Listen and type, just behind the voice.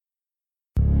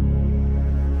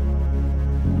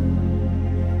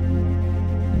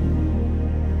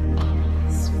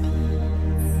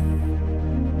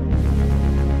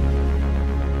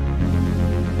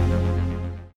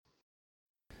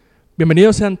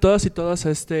Bienvenidos sean todas y todas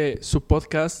a su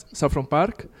podcast Saffron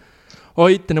Park.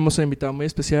 Hoy tenemos una invitada muy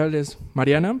especial, es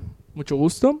Mariana, mucho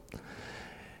gusto.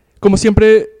 Como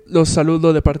siempre, los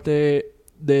saludo de parte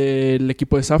del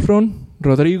equipo de Saffron,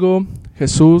 Rodrigo,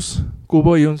 Jesús,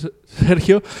 Cubo y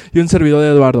Sergio y un servidor de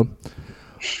Eduardo.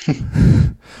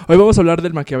 Hoy vamos a hablar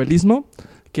del maquiavelismo,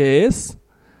 que es...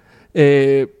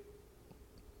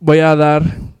 voy a dar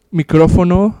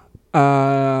micrófono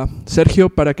a Sergio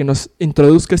para que nos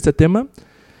introduzca este tema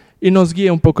y nos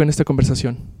guíe un poco en esta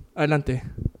conversación. Adelante.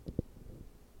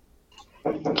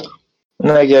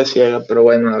 Una guía ciega, pero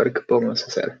bueno, a ver qué podemos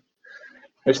hacer.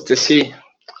 Sí,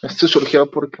 esto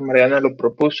surgió porque Mariana lo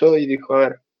propuso y dijo, a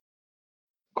ver,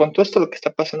 con todo esto lo que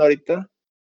está pasando ahorita,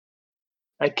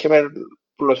 hay que ver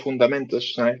los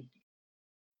fundamentos, ¿sabes?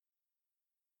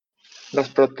 Las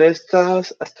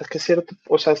protestas, hasta que cierto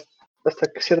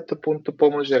punto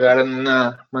podemos llegar a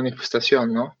una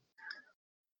manifestación, ¿no?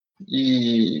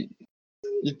 Y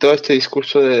todo este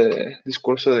discurso de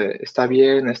está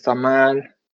bien, está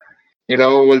mal, y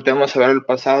luego volteamos a ver el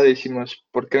pasado y decimos,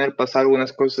 ¿por qué en el pasado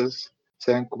algunas cosas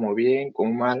se ven como bien,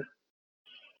 como mal?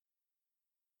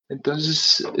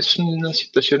 Entonces es una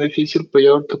situación difícil, pero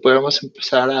yo creo que podemos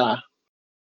empezar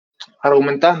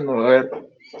argumentando, a ver,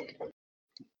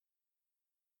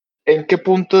 ¿en qué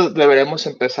punto deberemos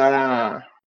empezar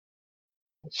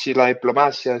si la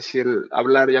diplomacia, si el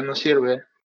hablar ya no sirve,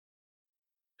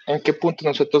 en qué punto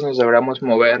nosotros nos deberíamos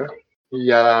mover y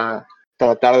ya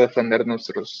tratar de defender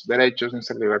nuestros derechos,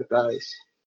 nuestras libertades?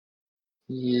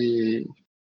 Y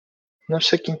no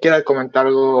sé quién quiera comentar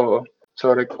algo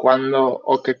sobre cuándo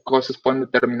o qué cosas pueden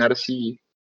determinar si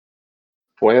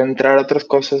pueden entrar otras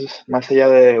cosas más allá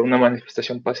de una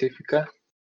manifestación pacífica.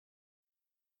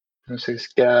 No sé si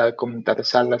quiera comentar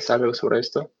Salas algo sobre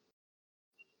esto.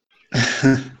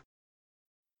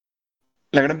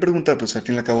 La gran pregunta, pues al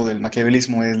fin y al cabo, del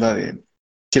maquiavelismo es la de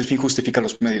si el fin justifica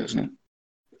los medios, ¿no?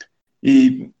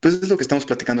 Y pues es lo que estamos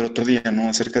platicando el otro día, ¿no?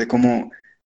 Acerca de cómo,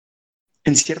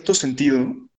 en cierto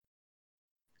sentido,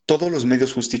 todos los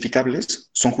medios justificables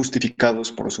son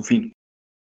justificados por su fin.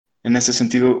 En ese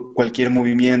sentido, cualquier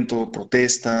movimiento,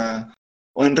 protesta,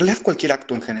 o en realidad cualquier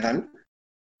acto en general,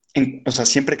 o sea,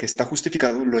 siempre que está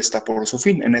justificado, lo está por su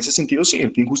fin. En ese sentido, sí,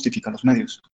 el fin justifica los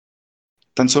medios.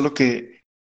 Tan solo que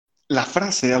la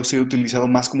frase ha sido utilizado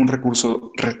más como un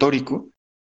recurso retórico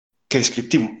que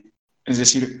descriptivo. Es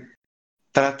decir,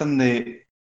 tratan de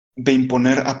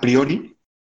imponer a priori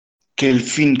que el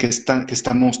fin que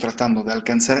estamos tratando de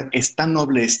alcanzar es tan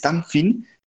noble, es tan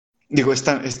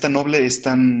noble, es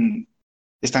tan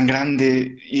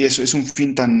grande, y eso es un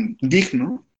fin tan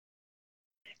digno,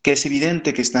 que es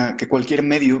evidente que cualquier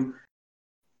medio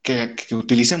que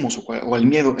utilicemos, o el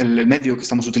medio que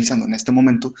estamos utilizando en este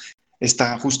momento,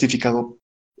 está justificado,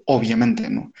 obviamente,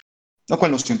 ¿no? Lo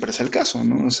cual no siempre es el caso,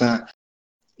 ¿no? O sea,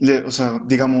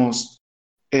 digamos,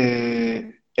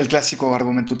 el clásico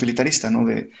argumento utilitarista, ¿no?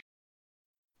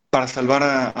 Para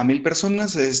salvar a 1000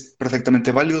 personas es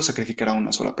perfectamente válido sacrificar a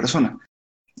una sola persona.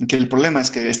 Que el problema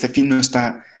es que este fin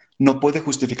no puede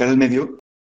justificar el medio,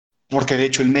 porque de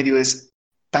hecho el medio es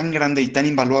tan grande y tan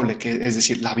invaluable, es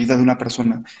decir, la vida de una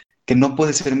persona, que no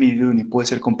puede ser medido ni puede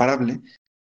ser comparable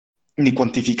ni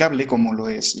cuantificable como lo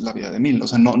es la vida de 1000. O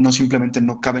sea, no simplemente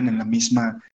no caben en la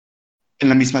misma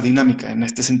dinámica. En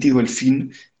este sentido, el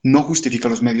fin no justifica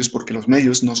los medios porque los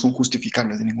medios no son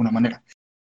justificables de ninguna manera.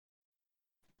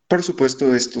 Por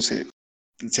supuesto, esto se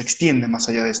extiende más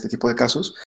allá de este tipo de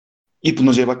casos y pues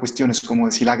nos lleva a cuestiones como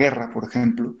de si la guerra, por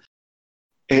ejemplo,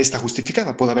 está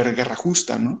justificada. Puede haber guerra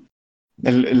justa, ¿no?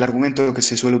 El argumento que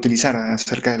se suele utilizar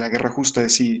acerca de la guerra justa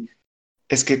es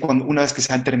que una vez que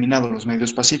se han terminado los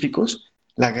medios pacíficos,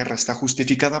 la guerra está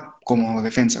justificada como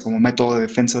defensa, como método de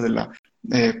defensa de la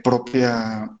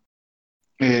propia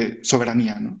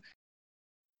soberanía, ¿no?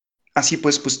 Así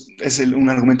pues es un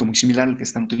argumento muy similar al que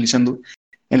están utilizando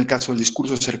en el caso del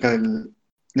discurso acerca el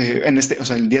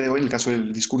día de hoy, el caso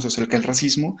del discurso acerca del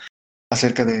racismo,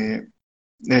 acerca de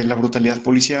la brutalidad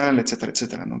policial, etcétera,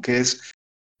 etcétera, ¿no?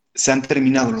 Se han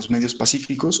terminado los medios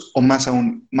pacíficos, o más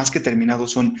aún, más que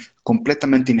terminados, son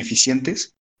completamente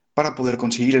ineficientes para poder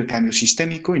conseguir el cambio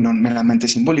sistémico, y no meramente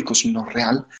simbólico, sino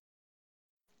real,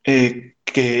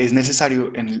 que es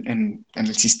necesario en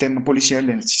el sistema policial,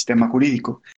 en el sistema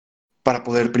jurídico, para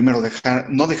poder primero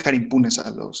no dejar impunes a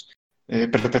los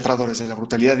perpetradores de la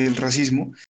brutalidad y el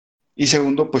racismo, y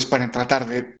segundo, pues para tratar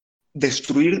de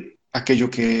destruir aquello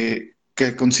que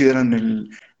consideran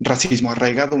el racismo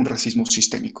arraigado, un racismo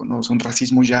sistémico, ¿no? Es un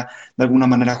racismo ya de alguna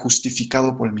manera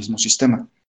justificado por el mismo sistema.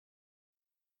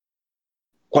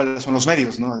 cuáles son los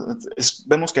medios, ¿no?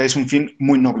 Vemos que es un fin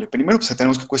muy noble. Primero, pues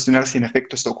tenemos que cuestionar si en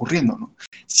efecto está ocurriendo, ¿no?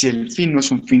 Si el fin no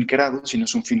es un fin creado, sino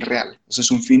es un fin real. O sea,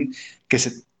 es un fin que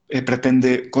se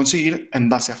pretende conseguir en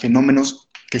base a fenómenos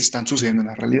que están sucediendo en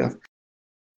la realidad.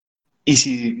 Y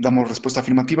si damos respuesta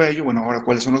afirmativa a ello, bueno, ahora,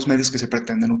 ¿cuáles son los medios que se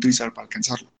pretenden utilizar para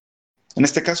alcanzarlo? En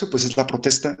este caso, pues es la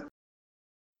protesta,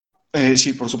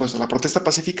 sí, por supuesto, la protesta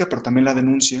pacífica, pero también la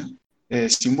denuncia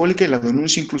simbólica y la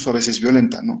denuncia incluso a veces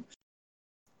violenta, ¿no?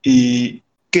 Y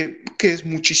que es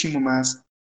muchísimo más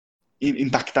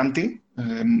impactante,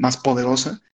 más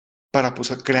poderosa para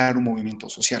pues, crear un movimiento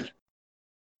social.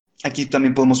 Aquí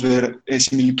también podemos ver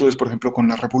similitudes, por ejemplo, con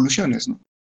las revoluciones, ¿no?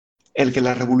 El que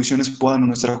las revoluciones puedan o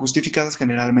no estar justificadas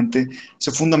generalmente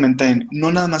se fundamenta en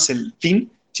no nada más el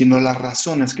fin, sino las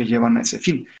razones que llevan a ese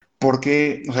fin.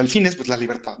 Porque, o sea, el fin es pues, la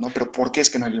libertad, ¿no? Pero ¿por qué es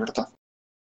que no hay libertad?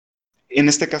 En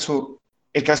este caso,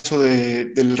 el caso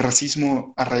del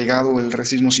racismo arraigado, el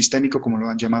racismo sistémico, como lo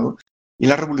han llamado, y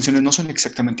las revoluciones no son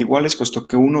exactamente iguales, puesto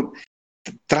que uno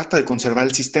trata de conservar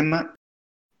el sistema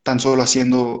tan solo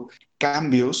haciendo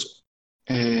cambios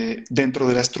dentro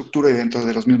de la estructura y dentro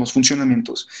de los mismos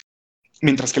funcionamientos,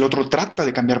 mientras que el otro trata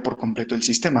de cambiar por completo el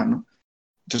sistema, ¿no?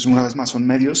 Entonces, una vez más, son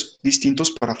medios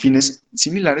distintos para fines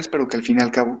similares, pero que al fin y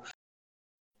al cabo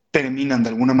terminan de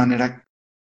alguna manera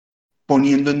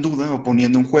poniendo en duda o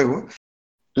poniendo en juego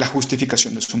la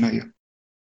justificación de su medio.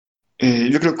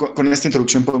 Yo creo que con esta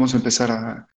introducción podemos empezar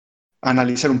a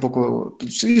analizar un poco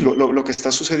pues, sí, lo que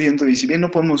está sucediendo y si bien no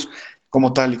podemos,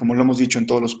 como tal y como lo hemos dicho en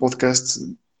todos los podcasts,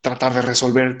 tratar de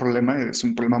resolver el problema, es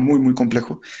un problema muy, muy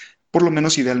complejo, por lo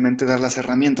menos idealmente dar las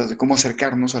herramientas de cómo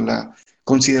acercarnos a la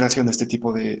consideración de este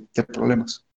tipo de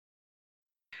problemas.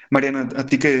 Mariana, a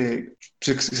ti que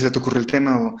si se te ocurre el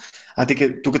tema o a ti que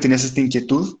tú que tenías esta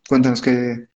inquietud, cuéntanos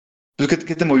qué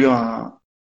te movió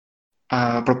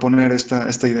a proponer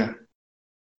esta idea.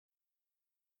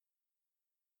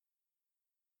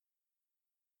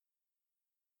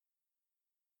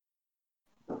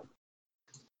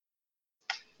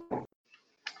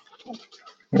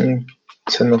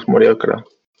 Se nos murió, creo.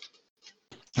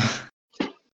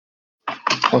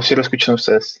 ¿O si lo escuchan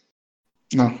ustedes?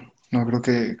 No, creo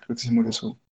que se murió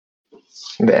su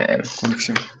Bien.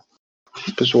 conexión.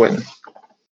 Pues bueno,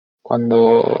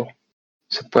 cuando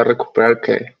se pueda recuperar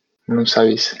que nos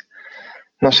avise.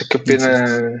 No sé qué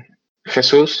opina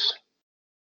Jesús.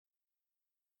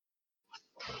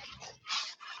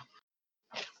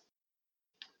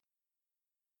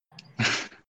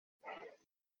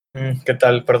 ¿Qué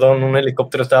tal? Perdón, un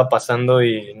helicóptero estaba pasando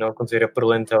y no consideré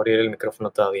prudente abrir el micrófono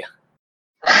todavía.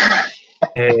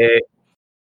 Qué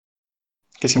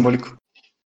simbólico.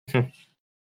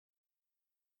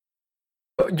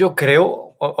 Yo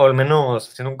creo, o al menos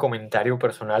haciendo un comentario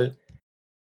personal,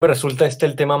 me resulta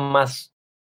el tema más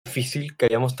difícil que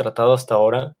hayamos tratado hasta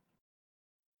ahora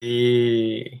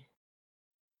y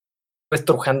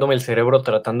estrujándome el cerebro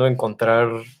tratando de encontrar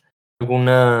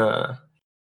alguna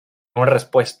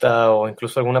respuesta o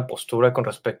incluso alguna postura con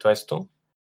respecto a esto.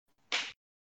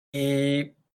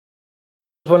 Y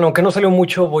bueno, aunque no salió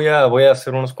mucho, voy a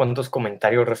hacer unos cuantos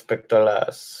comentarios respecto a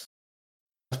las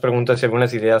preguntas y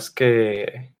algunas ideas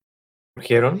que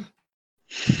surgieron.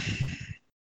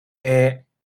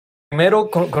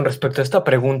 Primero, con respecto a esta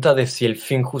pregunta de si el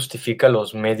fin justifica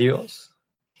los medios,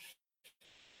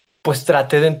 pues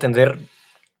traté de entender,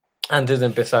 antes de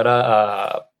empezar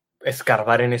a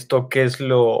escarbar en esto, qué es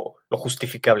lo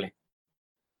justificable.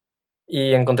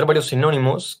 Y encontré varios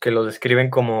sinónimos que lo describen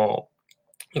como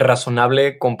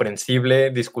razonable, comprensible,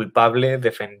 disculpable,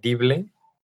 defendible.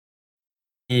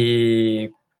 Y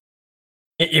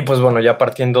pues bueno, ya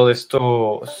partiendo de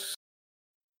estos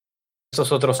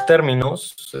otros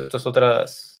términos, estas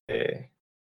otras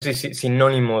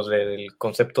sinónimos del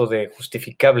concepto de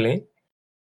justificable,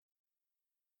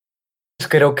 pues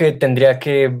creo que tendría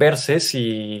que verse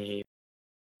si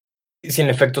en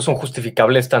efecto son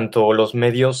justificables tanto los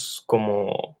medios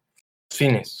como los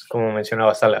fines, como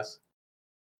mencionaba Salas.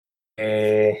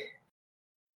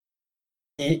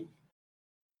 Y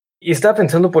estaba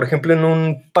pensando, por ejemplo, en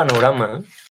un panorama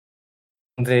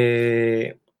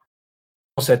de,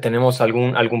 no sé, tenemos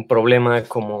algún problema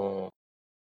como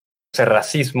ser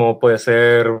racismo, puede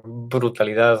ser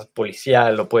brutalidad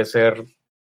policial o puede ser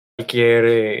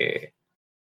cualquier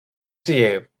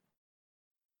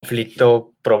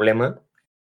conflicto, problema.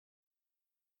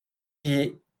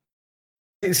 Y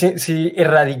si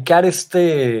erradicar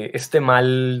este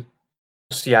mal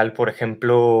social, por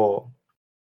ejemplo,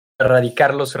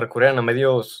 erradicarlo se recurrieran a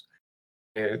medios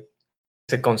que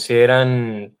se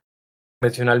consideran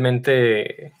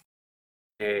convencionalmente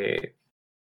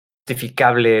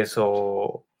justificables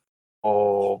o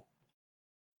o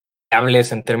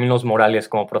hables en términos morales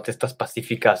como protestas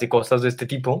pacíficas y cosas de este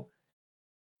tipo,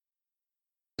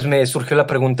 pues me surgió la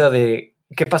pregunta de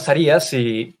qué pasaría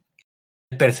si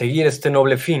perseguir este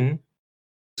noble fin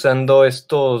usando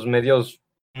estos medios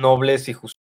nobles y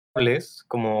justificables,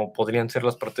 como podrían ser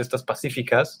las protestas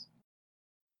pacíficas,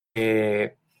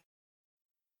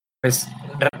 pues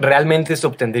realmente se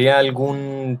obtendría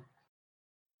algún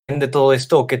bien de todo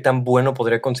esto, o qué tan bueno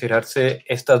podría considerarse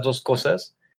estas dos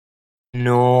cosas.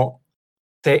 No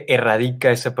se erradica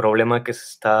ese problema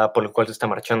por el cual se está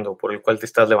marchando, por el cual te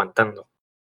estás levantando.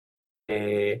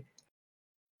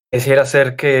 Quisiera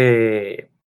ser que,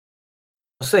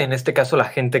 no sé, en este caso la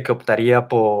gente que optaría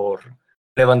por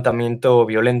levantamiento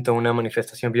violento, una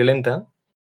manifestación violenta,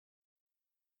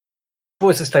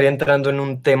 pues estaría entrando en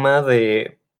un tema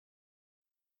de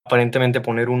aparentemente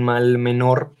poner un mal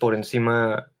menor por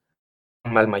encima de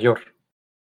un mal mayor.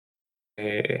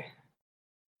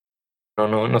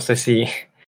 No sé si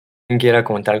alguien quiera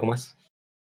comentar algo más.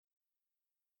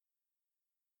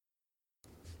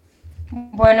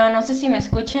 Bueno, no sé si me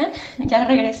escuchan, ya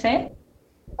regresé.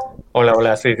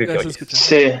 Hola, sí, te Ya se oyes. escucha.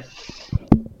 Sí,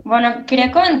 Bueno,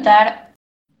 quería comentar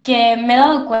que me he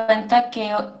dado cuenta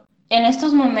que en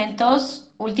estos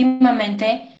momentos,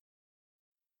 últimamente,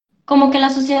 como que la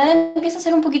sociedad empieza a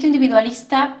ser un poquito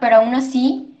individualista, pero aún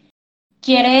así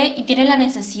quiere y tiene la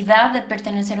necesidad de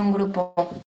pertenecer a un grupo.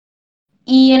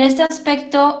 Y en este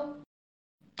aspecto,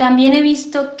 también he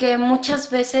visto que muchas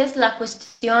veces la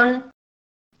cuestión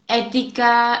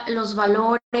ética, los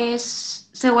valores,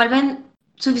 se vuelven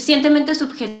suficientemente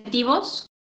subjetivos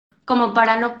como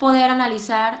para no poder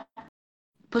analizar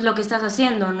pues lo que estás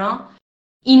haciendo, ¿no?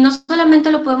 Y no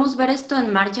solamente lo podemos ver esto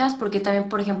en marchas, porque también,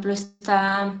 por ejemplo,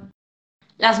 está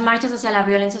las marchas hacia la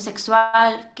violencia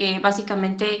sexual, que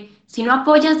básicamente, si no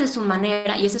apoyas de su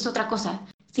manera, y esa es otra cosa,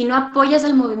 si no apoyas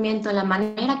el movimiento de la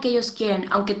manera que ellos quieren,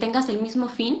 aunque tengas el mismo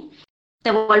fin,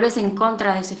 te vuelves en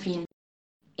contra de ese fin.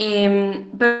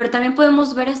 Pero también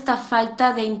podemos ver esta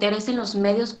falta de interés en los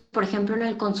medios, por ejemplo, en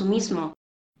el consumismo,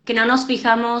 que no nos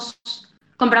fijamos,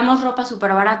 compramos ropa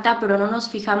súper barata, pero no nos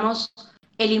fijamos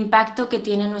el impacto que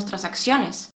tienen nuestras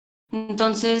acciones.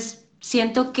 Entonces,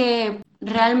 siento que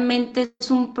realmente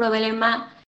es un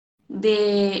problema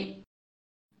de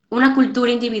una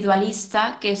cultura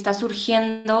individualista que está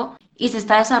surgiendo y se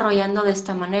está desarrollando de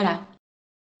esta manera.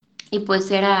 Y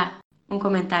pues era un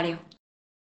comentario.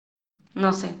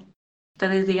 No sé.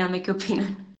 Ustedes díganme qué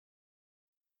opinan.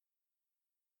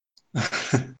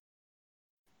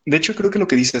 De hecho, creo que lo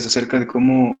que dices acerca de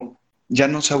cómo ya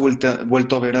no se ha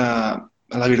vuelto a ver a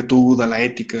la virtud, a la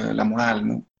ética, a la moral,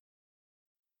 ¿no?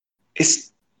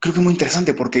 Es, creo que muy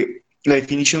interesante porque la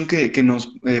definición que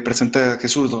nos presenta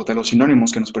Jesús, o de los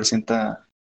sinónimos que nos presenta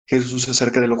Jesús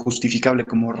acerca de lo justificable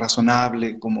como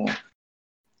razonable, como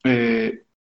eh,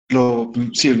 lo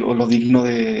digno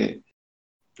de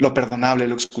lo perdonable,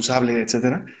 lo excusable,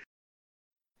 etcétera,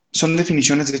 son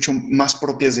definiciones de hecho más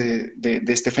propias de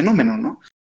este fenómeno, ¿no?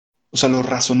 O sea, lo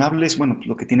razonable es, bueno,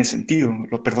 lo que tiene sentido,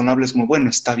 lo perdonable es como, bueno,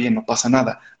 está bien, no pasa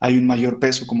nada, hay un mayor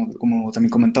peso, como también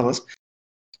comentabas,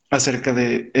 acerca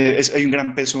de, hay un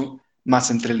gran peso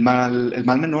más entre el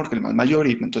mal menor que el mal mayor,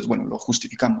 y entonces, bueno, lo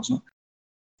justificamos, ¿no?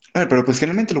 A ver, pero pues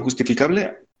generalmente lo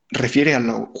justificable refiere a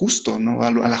lo justo, ¿no?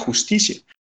 A la justicia.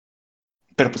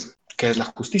 Pero pues, ¿qué es la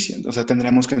justicia? O sea,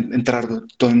 tendríamos que entrar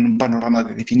todo en un panorama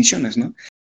de definiciones, ¿no?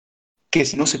 Que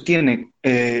si no se tiene,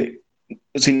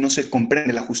 si no se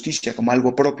comprende la justicia como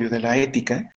algo propio de la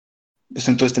ética, pues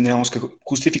entonces tendríamos que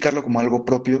justificarlo como algo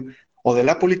propio o de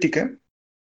la política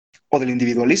o del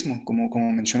individualismo,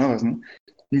 como mencionabas, ¿no?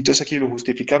 Entonces aquí lo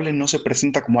justificable no se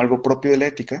presenta como algo propio de la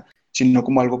ética, sino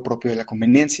como algo propio de la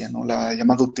conveniencia, ¿no? La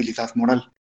llamada utilidad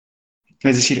moral.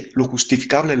 Es decir, lo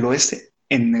justificable lo es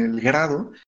en el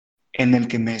grado en el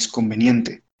que me es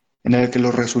conveniente, en el que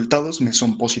los resultados me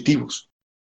son positivos.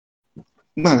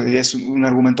 Bueno, es un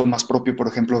argumento más propio, por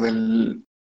ejemplo, de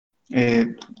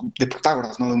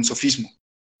Protágoras, ¿no? De un sofismo,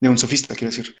 de un sofista,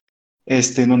 quiero decir,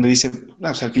 en donde dice,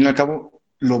 o sea, al fin y al cabo,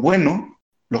 lo bueno,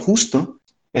 lo justo,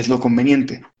 es lo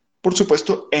conveniente. Por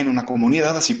supuesto, en una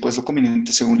comunidad, así pues lo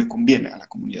conveniente según le conviene a la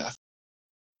comunidad.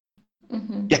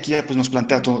 Y aquí ya pues nos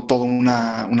plantea todo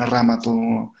una rama,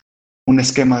 todo un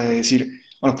esquema de decir,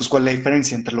 bueno, pues cuál es la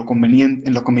diferencia entre lo conveniente,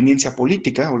 en la conveniencia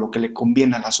política o lo que le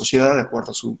conviene a la sociedad de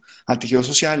acuerdo al tejido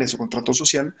social, a su contrato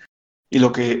social, y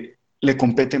lo que le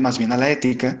compete más bien a la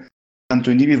ética,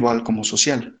 tanto individual como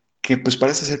social, que pues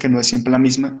parece ser que no es siempre la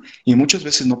misma y muchas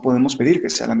veces no podemos pedir que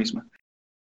sea la misma.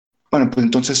 Bueno, pues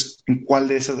entonces,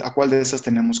 ¿a cuál de esas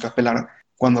tenemos que apelar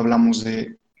cuando hablamos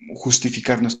de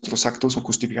justificar nuestros actos o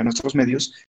justificar nuestros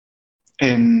medios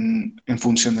en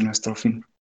función de nuestro fin.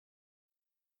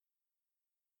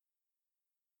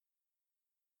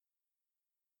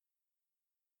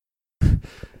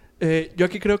 Yo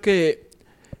aquí creo que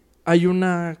hay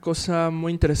una cosa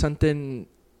muy interesante en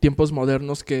tiempos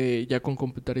modernos que ya con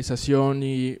computarización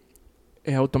y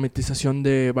automatización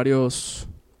de varios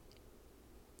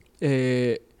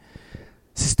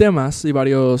sistemas y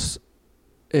varios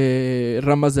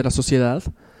ramas de la sociedad,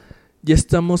 ya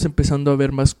estamos empezando a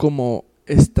ver más como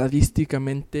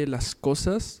estadísticamente las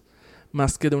cosas,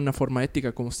 más que de una forma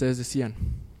ética, como ustedes decían.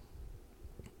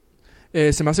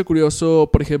 Se me hace curioso,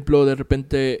 por ejemplo, de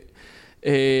repente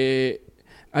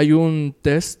hay un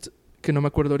test que no me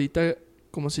acuerdo ahorita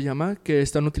cómo se llama, que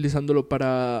están utilizándolo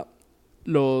para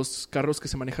los carros que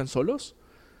se manejan solos,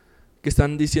 que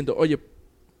están diciendo, oye,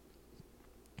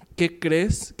 ¿qué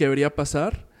crees que debería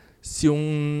pasar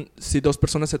si dos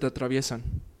personas se te atraviesan?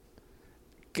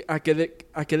 ¿A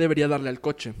qué debería darle al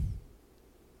coche?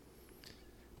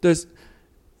 Entonces,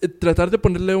 tratar de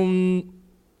ponerle un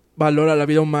valor a la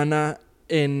vida humana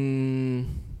en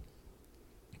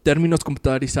términos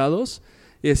computarizados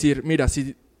y decir, mira,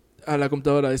 si a la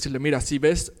computadora decirle, mira, si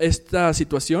ves esta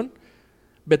situación,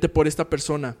 vete por esta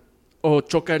persona o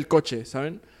choca el coche,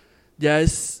 ¿saben? Ya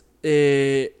se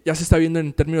está viendo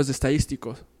en términos de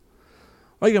estadísticos.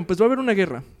 Oigan, pues va a haber una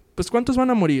guerra, pues ¿cuántos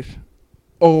van a morir?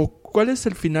 ¿O cuál es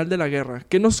el final de la guerra?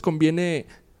 ¿Qué nos conviene?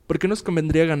 ¿Por qué nos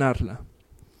convendría ganarla?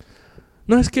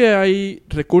 No es que hay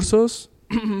recursos,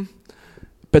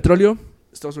 petróleo,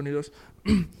 Estados Unidos,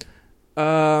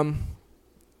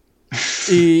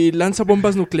 y lanza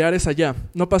bombas nucleares allá,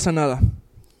 no pasa nada.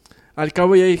 Al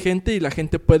cabo ya hay gente y la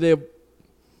gente puede,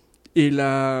 y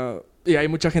hay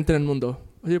mucha gente en el mundo.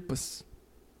 Oye, pues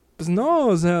no,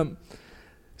 o sea,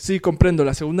 sí, comprendo,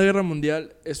 la Segunda Guerra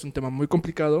Mundial es un tema muy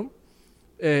complicado.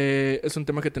 Es un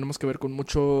tema que tenemos que ver con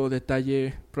mucho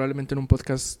detalle, probablemente en un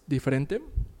podcast diferente.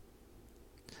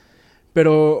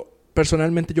 Pero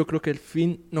personalmente yo creo que el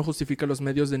fin no justifica los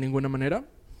medios de ninguna manera.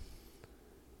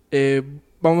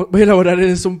 Voy a elaborar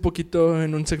eso un poquito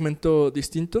en un segmento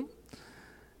distinto.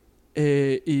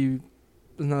 Y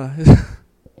pues nada.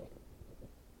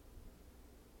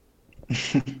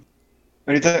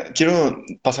 Ahorita quiero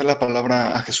pasar la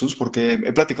palabra a Jesús porque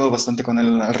he platicado bastante con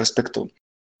él al respecto.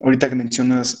 Ahorita que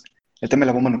mencionas el tema de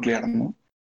la bomba nuclear, ¿no?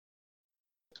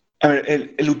 A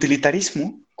ver, el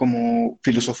utilitarismo como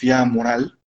filosofía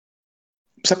moral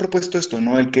se ha propuesto esto,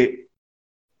 ¿no? El que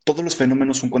todos los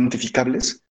fenómenos son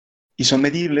cuantificables y son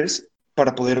medibles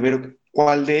para poder ver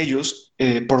cuál de ellos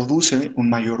produce un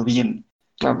mayor bien.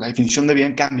 Claro, la definición de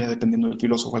bien cambia dependiendo del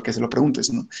filósofo al que se lo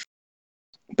preguntes, ¿no?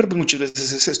 Pero pues muchas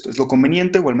veces es esto, es lo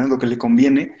conveniente o al menos lo que le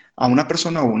conviene a una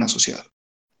persona o a una sociedad.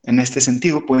 En este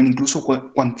sentido, pueden incluso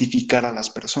cuantificar a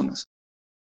las personas.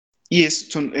 Y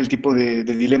son el tipo de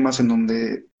dilemas en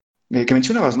donde, que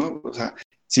mencionabas, ¿no? O sea,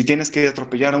 si tienes que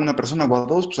atropellar a una persona o a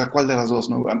dos, pues ¿a cuál de las dos,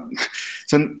 no?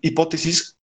 Son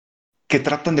hipótesis que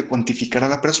tratan de cuantificar a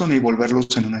la persona y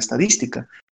volverlos en una estadística.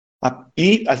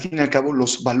 Y al fin y al cabo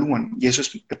los valúan. Y eso es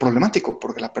problemático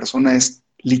porque la persona es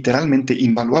literalmente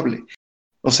invaluable.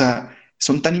 O sea,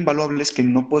 son tan invaluables que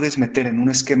no puedes meter en un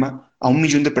esquema a 1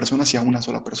 millón de personas y a una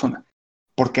sola persona,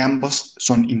 porque ambos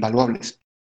son invaluables.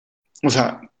 O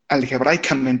sea,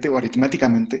 algebraicamente o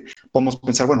aritméticamente podemos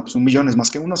pensar, bueno, pues 1 millón es más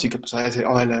que uno, así que pues ha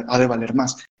de valer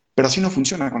más. Pero así no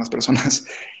funciona con las personas.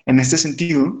 En este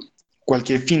sentido,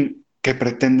 cualquier fin que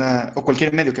pretenda, o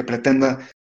cualquier medio que pretenda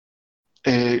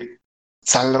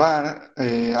salvar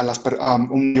a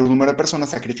un mayor número de personas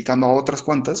sacrificando a otras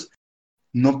cuantas,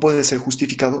 no puede ser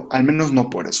justificado, al menos no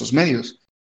por esos medios.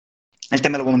 El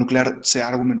tema de la bomba nuclear se ha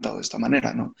argumentado de esta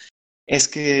manera, ¿no? Es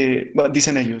que, bueno,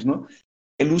 dicen ellos, ¿no?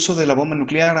 El uso de la bomba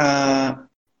nuclear ha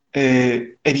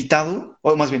evitado,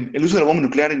 o más bien, el uso de la bomba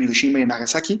nuclear en Hiroshima y en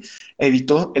Nagasaki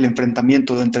evitó el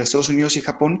enfrentamiento entre Estados Unidos y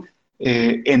Japón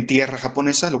en tierra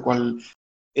japonesa, lo cual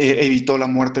evitó la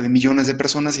muerte de millones de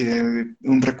personas y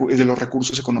de los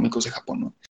recursos económicos de Japón,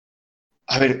 ¿no?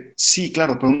 A ver, sí,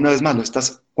 claro, pero una vez más lo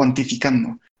estás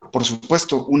cuantificando. Por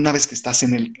supuesto, una vez que estás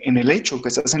en el hecho, que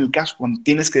estás en el caso, cuando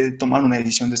tienes que tomar una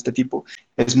decisión de este tipo,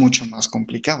 es mucho más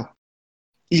complicado.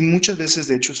 Y muchas veces,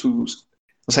 de hecho,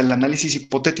 o sea, el análisis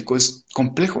hipotético es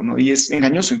complejo, ¿no? Y es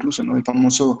engañoso incluso, ¿no? El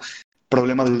famoso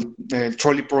problema del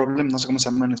trolley problem, no sé cómo se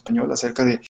llama en español, acerca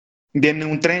de viene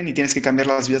un tren y tienes que cambiar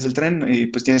las vías del tren y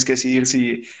pues tienes que decidir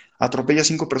si atropella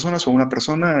 5 personas o una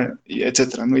persona,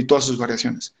 etcétera, ¿no? Y todas sus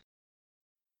variaciones.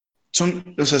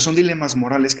 O sea, son dilemas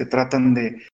morales que tratan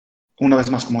de, una vez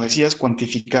más, como decías,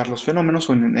 cuantificar los fenómenos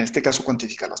o en este caso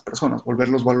cuantificar las personas,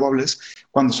 volverlos valuables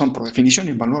cuando son por definición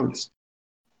invaluables.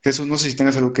 Jesús, no sé si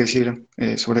tengas algo que decir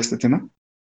sobre este tema.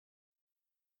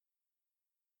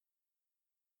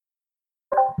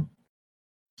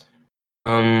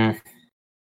 Um,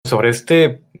 sobre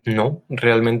no,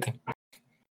 realmente.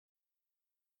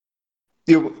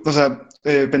 Digo, o sea,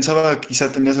 pensaba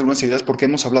quizá tenías algunas ideas porque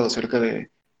hemos hablado acerca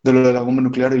de lo de la bomba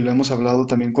nuclear y lo hemos hablado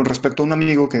también con respecto a un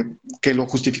amigo que lo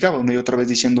justificaba una y otra vez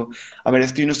diciendo, a ver,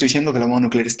 es que yo no estoy diciendo que la bomba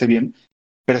nuclear esté bien,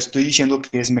 pero estoy diciendo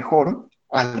que es mejor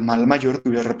al mal mayor que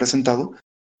hubiera representado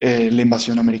la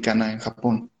invasión americana en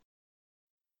Japón.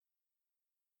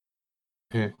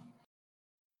 Mm.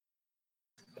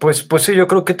 Pues sí, yo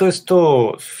creo que todos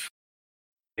estos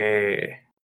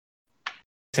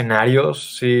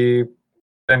escenarios sí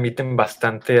remiten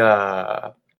bastante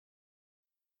a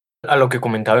lo que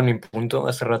comentaba en mi punto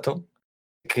hace rato,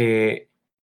 que en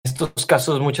estos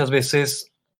casos muchas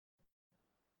veces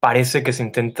parece que se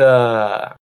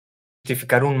intenta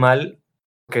justificar un mal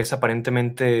que es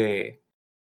aparentemente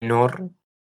menor,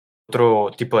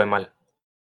 otro tipo de mal.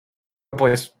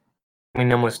 Pues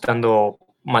terminamos estando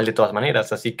mal de todas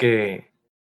maneras, así que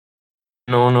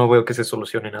no veo que se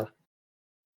solucione nada.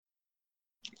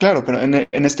 Claro, pero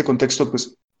en este contexto,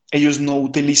 pues ellos no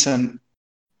utilizan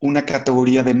una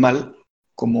categoría de mal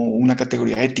como una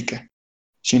categoría ética,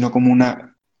 sino como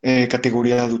una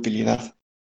categoría de utilidad.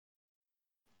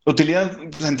 Utilidad,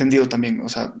 pues, entendido también, o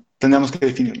sea, tendríamos que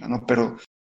definirla, ¿no? Pero,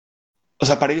 o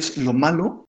sea, para ellos lo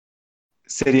malo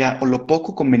sería o lo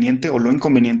poco conveniente o lo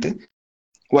inconveniente,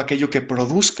 o aquello que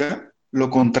produzca lo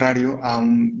contrario a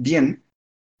un bien,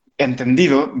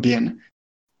 entendido bien,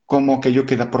 como aquello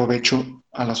que da provecho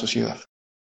a la sociedad.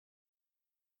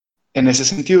 En ese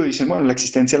sentido dicen, bueno, la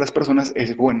existencia de las personas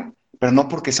es buena, pero no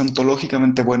porque sea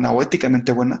ontológicamente buena o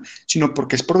éticamente buena, sino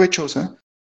porque es provechosa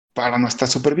para nuestra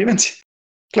supervivencia.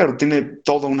 Claro, tiene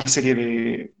toda una serie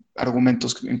de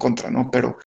argumentos en contra, ¿no?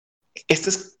 Pero esta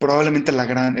es probablemente la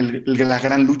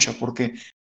gran lucha, porque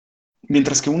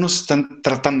mientras que unos están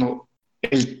tratando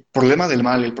el problema del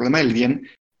mal, el problema del bien,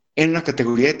 en una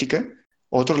categoría ética,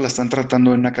 otros la están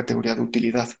tratando en una categoría de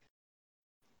utilidad,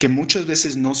 que muchas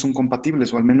veces no son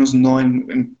compatibles, o al menos no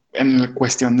en la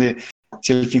cuestión de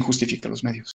si el fin justifica los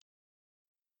medios.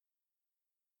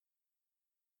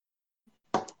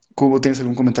 Cubo, ¿tienes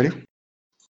algún comentario?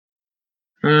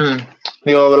 Mm,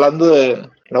 Digo, hablando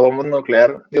de la bomba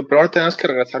nuclear, digo, primero tenemos que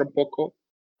regresar un poco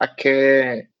a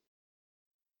qué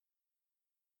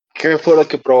fue lo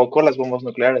que provocó las bombas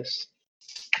nucleares.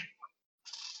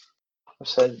 O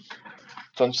sea,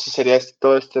 entonces sería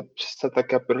todo este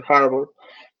ataque a Pearl Harbor.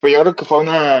 Pero yo creo que fue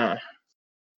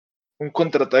un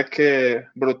contraataque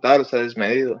brutal, o sea,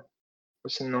 desmedido. O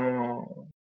sea,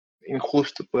 no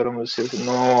injusto, podríamos decir.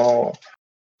 No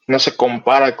se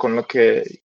compara con lo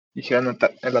que hicieron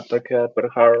el ataque a Pearl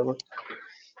Harbor.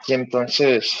 Y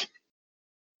entonces,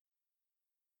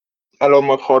 a lo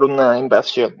mejor una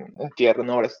invasión en tierra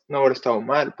no habría estado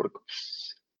mal, porque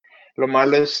pues, lo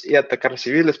malo es ir a atacar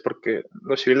civiles, porque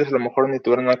los civiles a lo mejor ni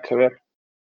tuvieron nada que ver.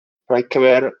 Pero hay que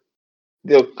ver,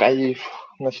 digo, que hay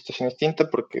una situación distinta,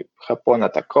 porque Japón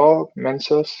atacó,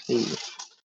 mensos, y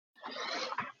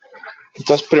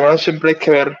entonces primero siempre hay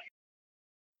que ver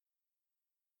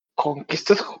con qué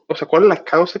estás, o sea, cuál es la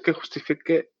causa que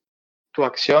justifique tu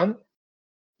acción,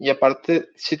 y aparte,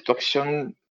 si tu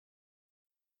acción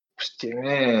pues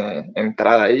tiene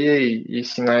entrada ahí y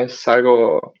si no es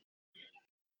algo,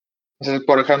 entonces,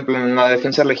 por ejemplo, en la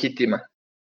defensa legítima,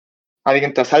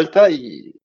 alguien te asalta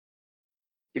y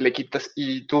le quitas,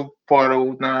 y tú por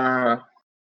una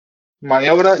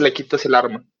maniobra le quitas el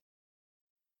arma,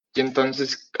 y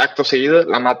entonces acto seguido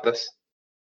la matas.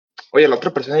 Oye, la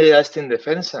otra persona ya está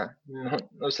indefensa, ¿no?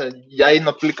 O sea, ya ahí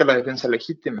no aplica la defensa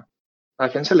legítima. La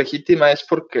defensa legítima es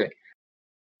porque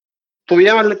tu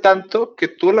vida vale tanto que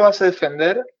tú la vas a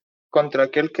defender contra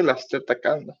aquel que la esté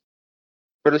atacando.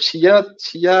 Pero si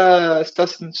ya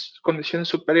estás en condiciones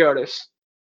superiores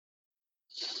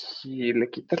y le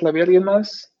quitas la vida a alguien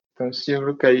más, entonces yo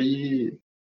creo que ahí,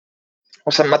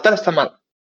 o sea, matar está mal,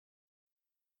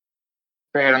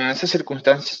 pero en esas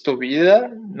circunstancias tu vida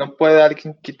no puede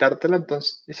alguien quitártela,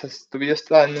 entonces tu vida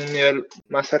está en un nivel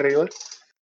más arriba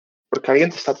porque alguien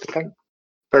te está atacando,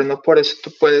 pero no por eso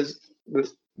tú puedes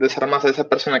desarmar a esa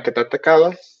persona que te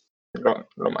atacaba,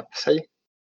 lo matas ahí.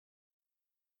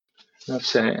 No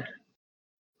sé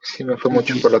si me fue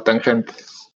mucho por la tangente.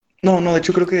 No, de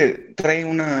hecho creo que trae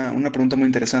una pregunta muy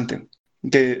interesante,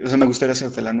 que, o sea, me gustaría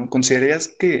hacértela, ¿no?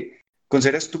 ¿Consideras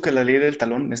tú que la ley del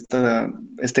talón, esta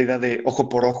idea de ojo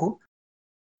por ojo,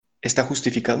 está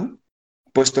justificado,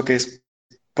 puesto que es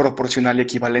proporcional y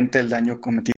equivalente al daño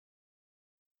cometido?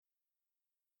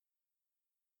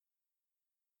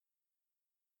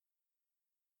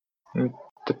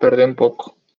 Te perdí un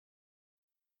poco.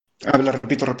 La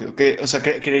repito rápido, o sea,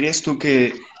 ¿creerías tú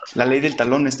que la ley del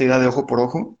talón, esta idea de ojo por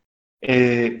ojo,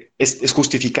 es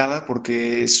justificada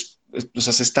porque o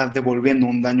sea, se está devolviendo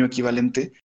un daño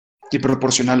equivalente y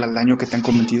proporcional al daño que te han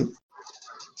cometido.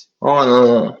 Oh,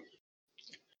 no.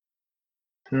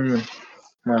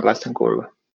 Me arrastra en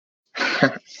curva.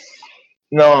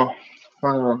 No.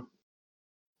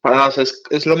 Para nada, o sea,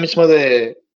 es lo mismo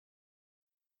de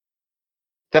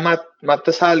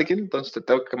matas a alguien, entonces te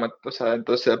tengo que matar, o sea,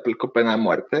 entonces te aplico pena de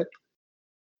muerte.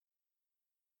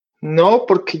 No,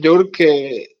 porque yo creo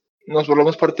que nos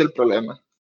volvemos parte del problema.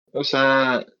 O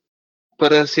sea,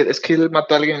 puedes decir, es que él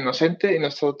mató a alguien inocente y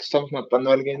nosotros estamos matando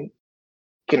a alguien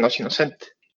que no es inocente.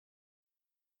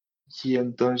 Y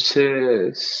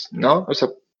entonces, no, o sea,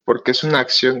 porque es una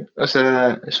acción, o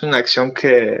sea, es una acción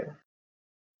que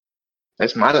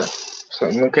es mala, o sea,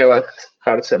 nunca va a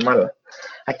dejarse mala.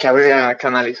 Aquí habría que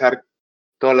analizar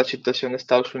toda la situación de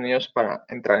Estados Unidos para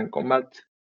entrar en combate.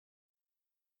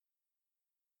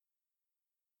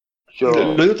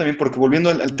 Lo digo también porque volviendo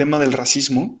al tema del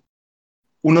racismo,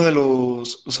 uno de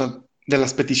los, o sea, de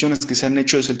las peticiones que se han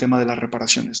hecho es el tema de las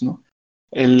reparaciones, ¿no?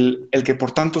 El que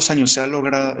por tantos años se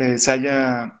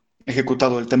haya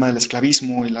ejecutado el tema del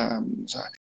esclavismo y o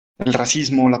sea, el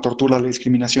racismo, la tortura, la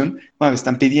discriminación, bueno,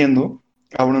 están pidiendo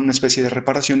ahora una especie de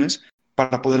reparaciones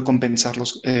para poder compensar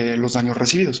los daños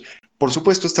recibidos. Por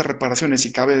supuesto, estas reparaciones,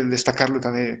 y cabe destacarlo y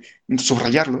cabe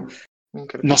subrayarlo,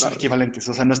 no son equivalentes,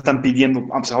 o sea, no están pidiendo,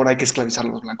 vamos, ahora hay que esclavizar a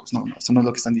los blancos, no, eso no es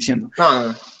lo que están diciendo.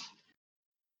 No.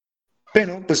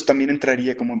 Pero pues también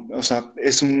entraría como, o sea,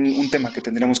 es un tema que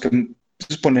tendríamos que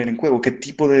poner en juego, qué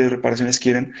tipo de reparaciones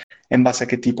quieren, en base a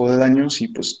qué tipo de daños y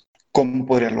pues cómo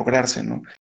podría lograrse, ¿no?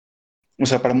 O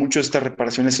sea, para muchos esta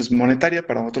reparación es monetaria,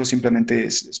 para otros simplemente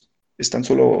es tan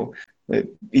solo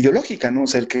ideológica, ¿no? O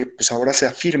sea, el que pues ahora se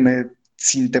afirme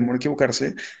sin temor a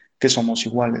equivocarse que somos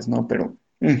iguales, ¿no? Pero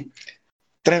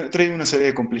trae una serie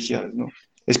de complejidades, ¿no?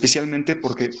 Especialmente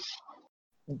porque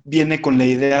viene con la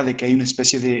idea de que hay una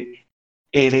especie de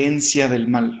herencia del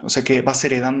mal, o sea que vas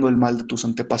heredando el mal de tus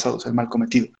antepasados, el mal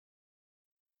cometido.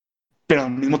 Pero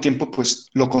al mismo tiempo, pues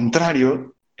lo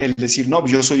contrario, el decir, no,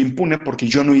 yo soy impune porque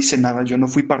yo no hice nada, yo no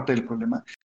fui parte del problema,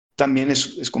 también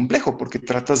es complejo porque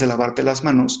tratas de lavarte las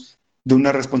manos de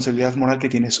una responsabilidad moral que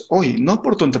tienes hoy, no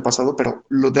por tu antepasado, pero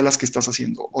de las que estás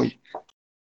haciendo hoy.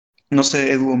 No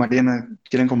sé, Edu o Mariana,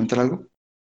 ¿quieren comentar algo?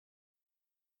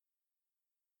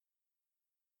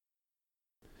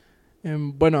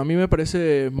 Bueno, a mí me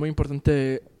parece muy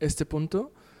importante este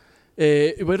punto.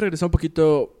 Y voy a regresar un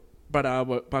poquito para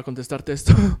contestarte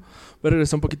esto. Voy a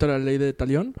regresar un poquito a la ley de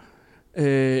Talión,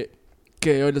 que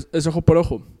es ojo por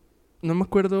ojo. No me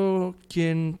acuerdo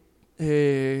quién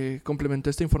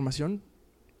complementó esta información,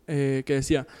 que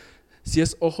decía, si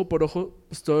es ojo por ojo,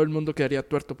 pues todo el mundo quedaría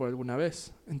tuerto por alguna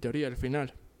vez, en teoría, al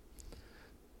final.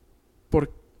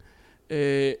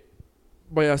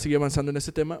 Voy a seguir avanzando en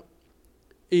este tema.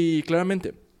 Y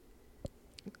claramente,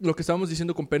 lo que estábamos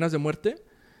diciendo con penas de muerte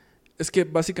es que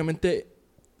básicamente,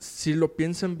 si lo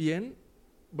piensan bien,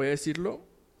 voy a decirlo,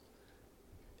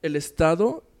 el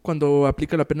Estado, cuando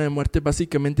aplica la pena de muerte,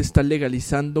 básicamente está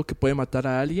legalizando que puede matar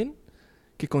a alguien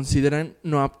que consideran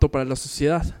no apto para la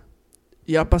sociedad.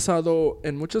 Y ha pasado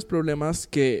en muchos problemas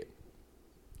en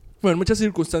muchas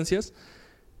circunstancias,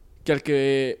 que al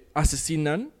que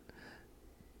asesinan,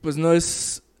 pues no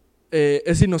es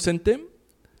inocente.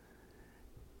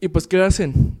 Y pues, ¿qué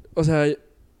hacen? O sea,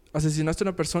 asesinaste a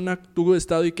una persona, tú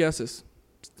Estado, ¿y qué haces?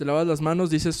 Te lavas las manos,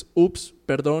 dices, ups,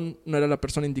 perdón, no era la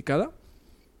persona indicada.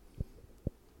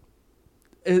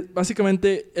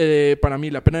 Básicamente, para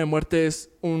mí, la pena de muerte es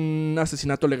un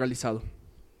asesinato legalizado.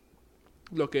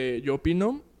 Lo que yo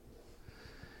opino.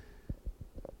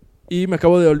 Y me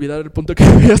acabo de olvidar el punto que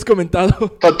me habías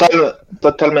comentado.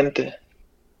 Totalmente.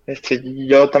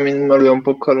 Yo también me olvidé un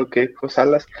poco de lo que dijo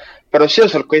Salas. Pero sí, o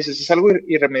sea, lo que dices es algo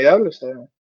irremediable, o sea.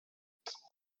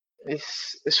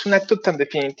 Es un acto tan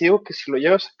definitivo que si lo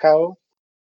llevas a cabo,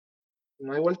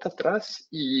 no hay vuelta atrás.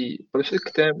 Y por eso hay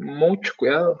que tener mucho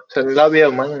cuidado. O sea, en la vida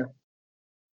humana.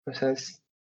 O sea,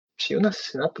 sí, un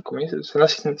asesinato, como dices, un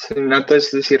asesinato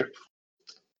es decir,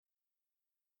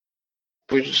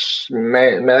 pues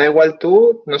me da igual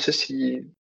tú, no sé si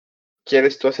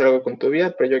quieres tú hacer algo con tu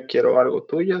vida, pero yo quiero algo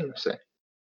tuyo, no sé.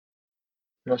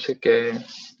 No sé qué,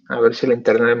 a ver si la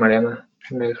internet de Mariana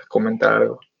me deja comentar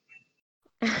algo.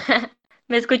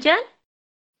 ¿Me escuchan?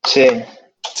 Sí.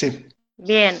 Sí.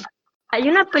 Bien. Hay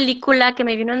una película que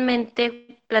me vino en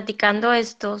mente platicando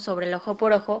esto sobre el ojo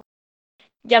por ojo,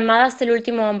 llamada Hasta el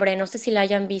último hombre. No sé si la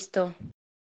hayan visto,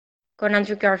 con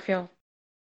Andrew Garfield.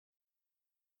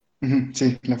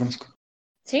 Sí, la conozco.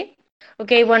 ¿Sí?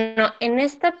 Ok, bueno, en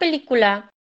esta película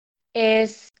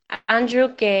es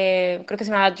Andrew, que creo que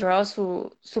se llamaba Draw,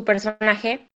 su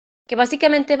personaje, que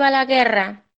básicamente va a la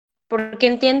guerra porque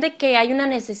entiende que hay una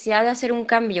necesidad de hacer un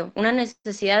cambio, una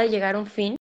necesidad de llegar a un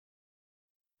fin,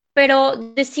 pero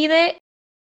decide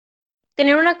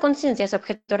tener una conciencia, su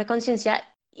objeto de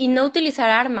conciencia, y no utilizar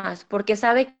armas, porque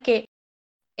sabe que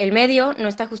el medio no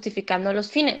está justificando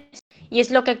los fines. Y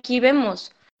es lo que aquí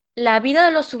vemos. La vida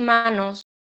de los humanos,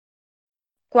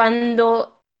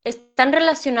 cuando están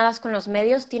relacionadas con los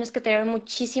medios, tienes que tener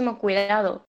muchísimo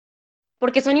cuidado,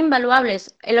 porque son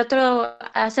invaluables.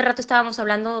 Hace rato estábamos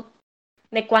hablando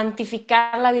de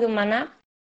cuantificar la vida humana.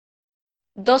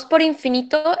 2 por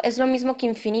infinito es lo mismo que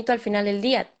infinito al final del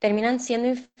día. Terminan siendo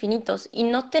infinitos y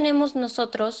no tenemos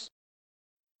nosotros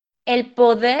el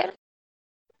poder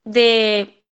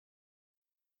de...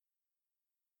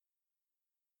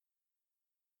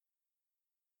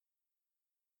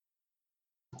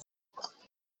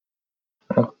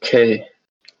 Ok,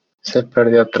 se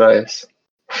perdió otra vez.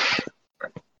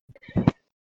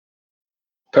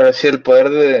 Pero sí, el poder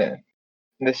de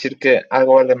decir que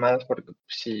algo vale más, porque pues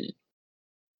sí,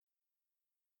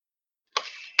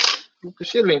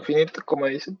 lo infinito, como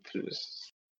dicen,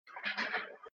 pues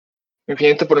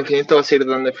infinito por infinito va a seguir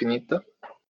dando infinito.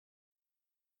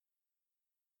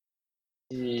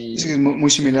 Y Sí, es muy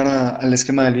similar al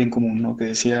esquema del bien común, ¿no? Que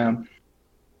decía,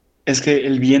 es que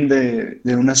el bien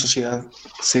de una sociedad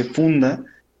se funda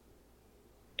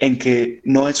en que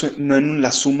no en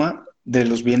la suma de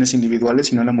los bienes individuales,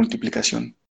 sino en la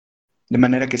multiplicación. De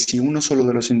manera que si uno solo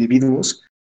de los individuos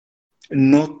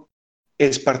no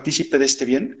es partícipe de este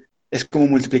bien, es como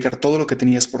multiplicar todo lo que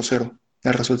tenías por cero,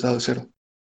 el resultado es cero.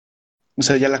 O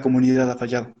sea, ya la comunidad ha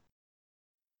fallado.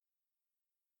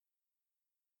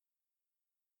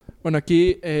 Bueno,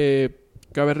 aquí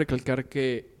cabe recalcar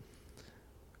que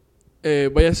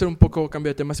voy a hacer un poco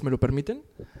cambio de tema si me lo permiten.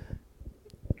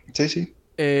 Sí, sí.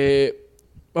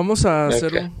 Vamos a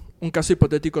hacer Ok. un caso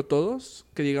hipotético todos,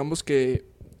 que digamos que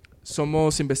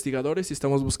somos investigadores y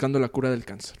estamos buscando la cura del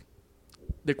cáncer,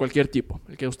 de cualquier tipo,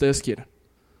 el que ustedes quieran.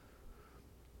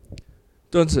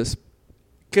 Entonces,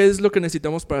 ¿qué es lo que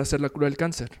necesitamos para hacer la cura del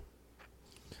cáncer?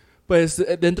 Pues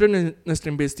dentro de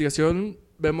nuestra investigación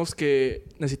vemos que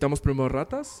necesitamos primero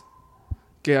ratas,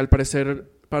 que al parecer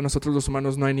para nosotros los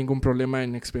humanos no hay ningún problema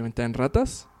en experimentar en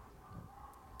ratas.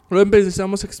 Luego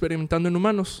empezamos experimentando en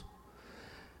humanos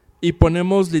y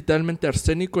ponemos literalmente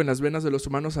arsénico en las venas de los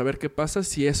humanos a ver qué pasa,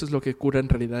 si eso es lo que cura en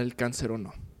realidad el cáncer o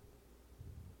no.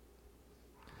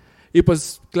 Y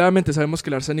pues claramente sabemos que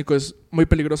el arsénico es muy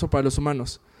peligroso para los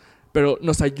humanos, pero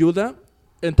nos ayuda,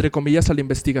 entre comillas, a la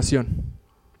investigación.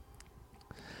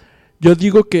 Yo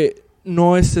digo que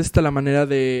no es esta la manera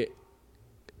de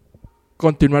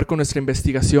continuar con nuestra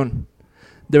investigación.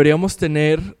 Deberíamos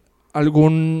tener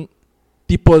algún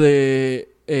tipo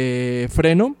de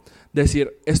freno,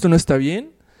 decir, esto no está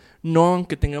bien, no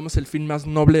aunque tengamos el fin más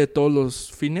noble de todos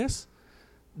los fines,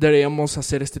 deberíamos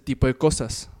hacer este tipo de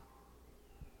cosas.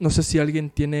 No sé si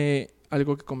alguien tiene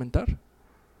algo que comentar.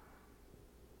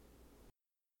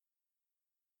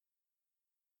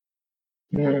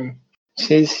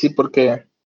 Sí, porque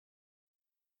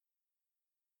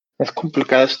es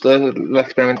complicado esto de la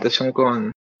experimentación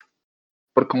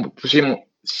porque pues, sí,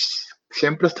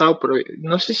 siempre ha estado prohibido.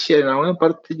 No sé si en alguna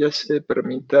parte ya se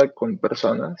permita con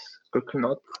personas, creo que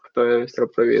no, porque todavía debe estar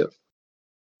prohibido.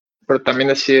 Pero también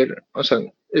decir, o sea,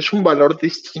 es un valor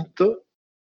distinto,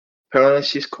 pero aún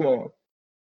así es como,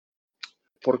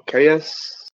 porque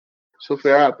hayas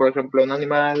sufrido, por ejemplo, un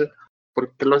animal,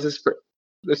 porque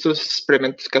estos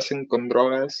experimentos que hacen con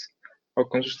drogas o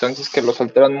con sustancias que los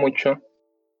alteran mucho,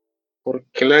 ¿por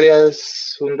qué le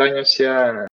harías un daño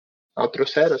hacia a otro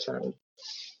ser? O sea,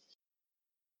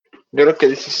 yo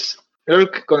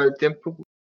creo que con el tiempo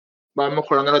va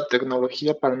mejorando la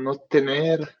tecnología para no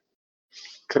tener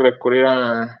que recurrir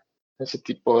a ese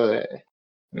tipo de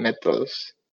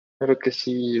métodos. Creo que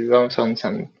sí vamos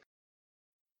avanzando.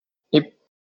 Y,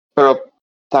 pero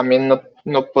también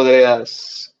no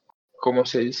podrías, como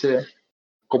se dice,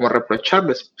 como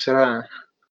reprocharles, pues eran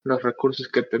los recursos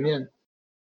que tenían.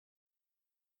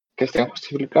 Que estén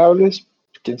justificables,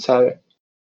 quién sabe.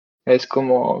 Es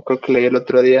como, creo que leí el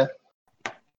otro día,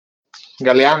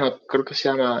 Galeano, creo que se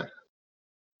llama,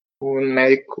 un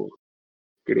médico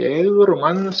griego,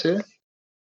 romano, no sé,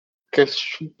 que es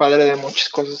un padre de muchas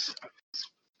cosas,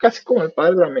 casi como el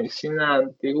padre de la medicina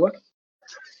antigua.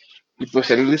 Y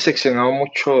pues él diseccionó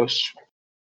muchos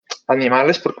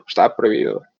animales porque pues, estaba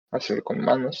prohibido hacerlo con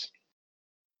humanos.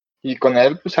 Y con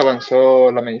él pues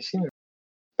avanzó la medicina.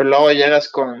 Pero luego llegas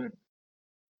con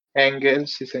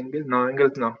Engels, ¿sí es Engels? No,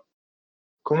 Engels no.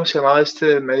 ¿Cómo se llamaba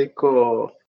este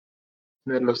médico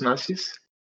de los nazis,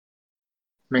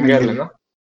 Mengele, ¿no?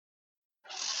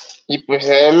 Y pues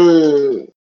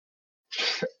él,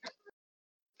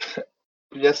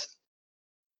 ya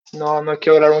no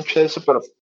quiero hablar mucho de eso, pero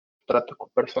trata con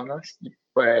personas y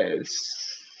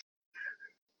pues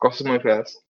cosas muy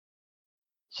feas.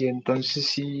 Y entonces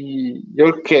sí, yo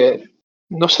creo que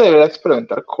no se debería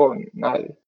experimentar con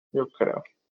nadie, yo creo.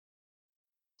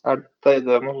 Ahorita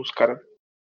debemos buscar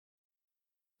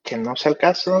que no sea el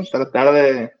caso, tratar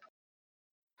de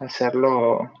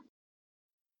hacerlo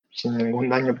sin ningún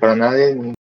daño para nadie,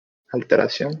 ni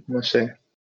alteración, no sé.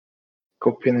 ¿Qué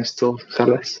opinas tú,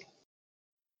 Salas?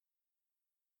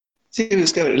 Sí,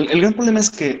 es que a ver, el gran problema es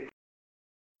que,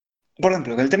 por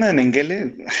ejemplo, el tema de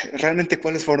Mengele, realmente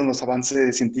cuáles fueron los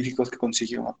avances científicos que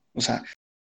consiguió. O sea,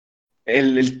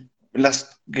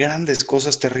 las grandes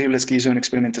cosas terribles que hizo en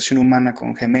experimentación humana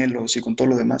con gemelos y con todo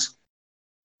lo demás,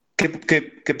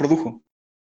 ¿qué produjo?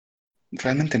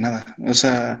 Realmente nada. O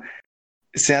sea,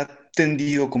 se ha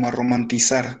tendido como a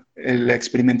romantizar la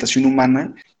experimentación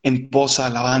humana en posa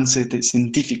al avance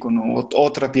científico, ¿no?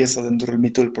 Otra pieza dentro del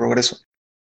mito del progreso.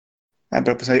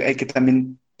 Pero pues hay que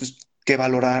también que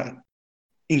valorar,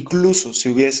 incluso si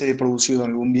hubiese producido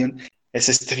algún bien, ¿es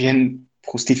este bien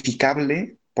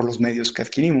justificable por los medios que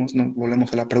adquirimos? ¿No?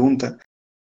 Volvemos a la pregunta.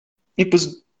 Y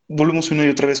pues volvemos una y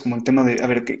otra vez como el tema de, a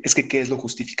ver, ¿qué es lo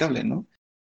justificable, no?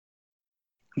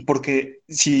 Porque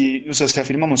o sea, si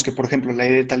afirmamos que, por ejemplo, la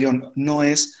idea de talión no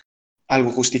es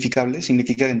algo justificable,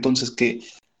 significa entonces que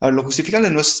lo justificable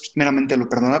no es meramente lo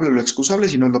perdonable o lo excusable,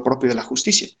 sino lo propio de la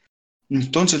justicia.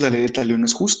 Entonces la ley de talión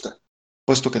es justa,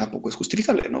 puesto que tampoco es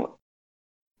justificable, ¿no?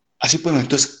 Así pues,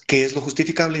 entonces, ¿qué es lo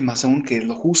justificable y más aún qué es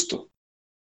lo justo?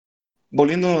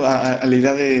 Volviendo a la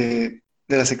idea de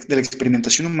la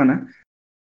experimentación humana,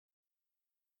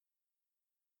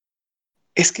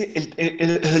 es que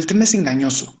el tema es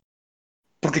engañoso,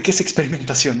 porque ¿qué es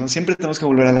experimentación? ¿No? Siempre tenemos que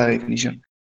volver a la definición.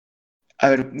 A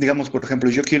ver, digamos, por ejemplo,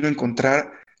 yo quiero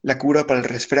encontrar la cura para el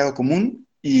resfriado común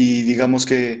y digamos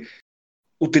que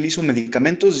utilizo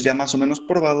medicamentos ya más o menos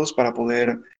probados para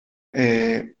poder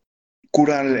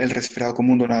curar el resfriado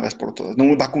común de una vez por todas,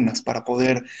 no vacunas para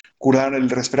poder curar el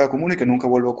resfriado común y que nunca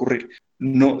vuelva a ocurrir.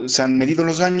 No, se han medido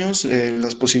los daños,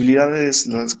 las posibilidades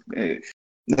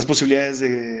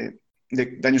de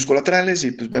daños colaterales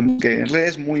y pues vemos que en red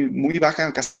es muy, muy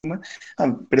baja,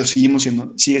 pero sigue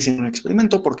siendo un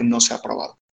experimento porque no se ha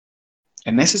probado.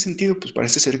 En ese sentido, pues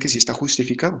parece ser que sí está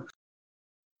justificado,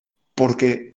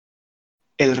 porque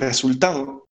el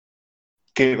resultado,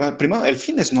 primero, el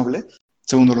fin es noble,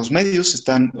 segundo, los medios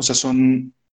están no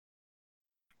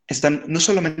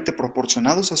solamente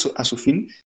proporcionados a su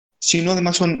fin, sino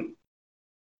además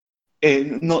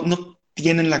no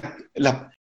tienen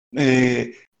la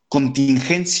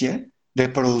contingencia de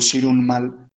producir un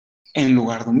mal en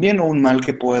lugar de un bien o un mal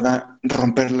que pueda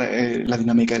romper la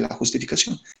dinámica de la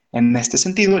justificación. En este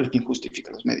sentido, el fin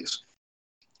justifica los medios.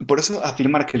 Por eso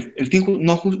afirmar que el fin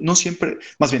no siempre,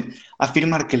 más bien,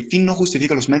 afirmar que el fin no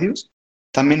justifica los medios,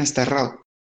 también está errado.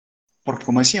 Porque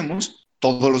como decíamos,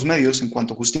 todos los medios, en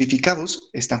cuanto justificados,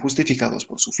 están justificados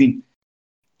por su fin.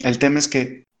 El tema es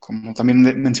que, como también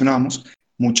mencionábamos,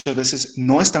 muchas veces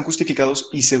no están justificados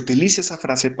y se utiliza esa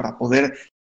frase para poder,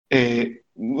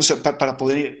 para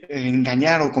poder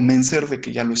engañar o convencer de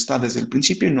que ya lo está desde el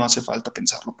principio y no hace falta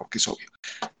pensarlo porque es obvio.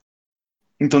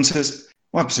 Entonces,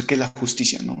 bueno, pues ¿qué es la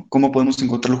justicia, no? ¿Cómo podemos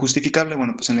encontrar lo justificable?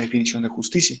 Bueno, pues en la definición de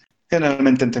justicia.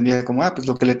 Generalmente entendida como, pues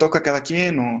lo que le toca a cada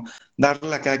quien o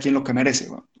darle a cada quien lo que merece.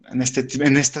 Bueno,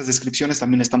 en estas descripciones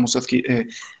también estamos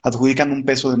adjudicando un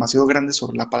peso demasiado grande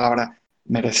sobre la palabra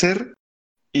merecer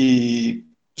y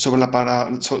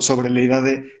sobre la idea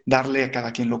de darle a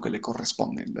cada quien lo que le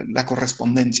corresponde, la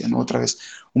correspondencia, ¿no? Otra vez,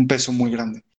 un peso muy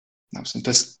grande. ¿No?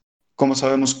 Entonces, ¿cómo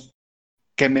sabemos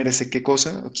qué merece qué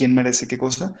cosa, o quién merece qué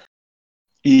cosa,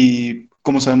 y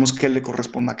cómo sabemos qué le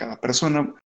corresponde a cada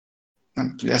persona?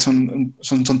 Bueno, ya son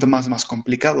temas más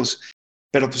complicados,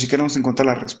 pero pues si queremos encontrar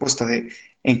la respuesta de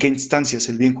en qué instancias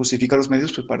el bien justifica los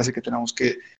medios, pues parece que tenemos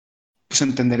que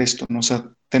entender esto, ¿no? O sea,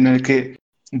 tener que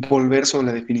volver sobre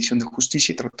la definición de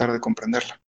justicia y tratar de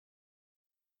comprenderla.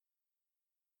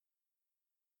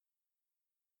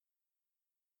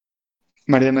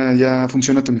 Mariana, ¿ya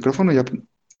funciona tu micrófono? ¿Ya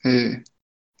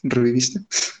reviviste?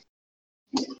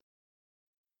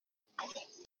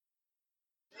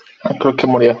 Creo que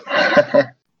murió.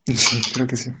 Sí, creo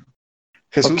que sí.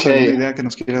 Jesús, Okay. ¿alguna idea que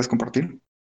nos quieras compartir?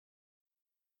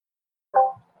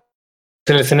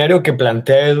 El escenario que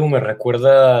plantea Edu me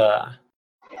recuerda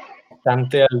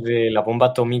bastante al de la bomba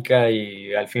atómica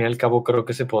y al fin y al cabo creo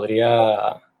que se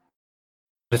podría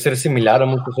ser similar a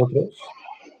muchos otros.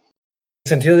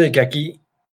 sentido de que aquí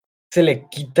se le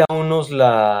quita a unos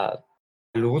la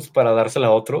luz para dársela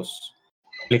a otros,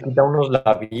 le quita a unos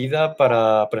la vida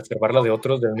para preservarla de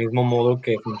otros, del mismo modo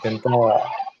que se intenta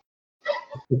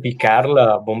justificar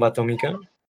la bomba atómica.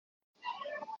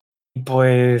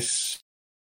 Pues,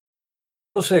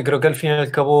 no sé, creo que al fin y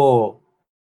al cabo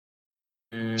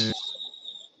una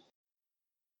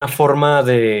forma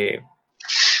de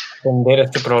entender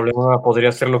este problema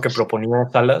podría ser lo que proponía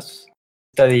Salas,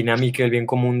 esta dinámica del bien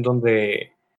común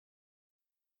donde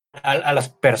a las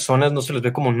personas no se les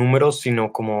ve como números,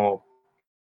 sino como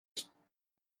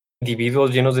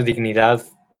individuos llenos de dignidad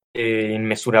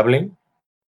inmesurable.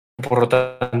 Por lo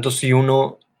tanto, si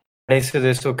uno carece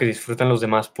de eso que disfrutan los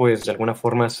demás, pues de alguna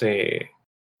forma se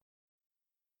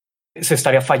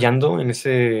estaría fallando en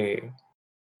ese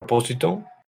propósito.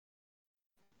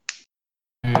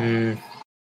 Que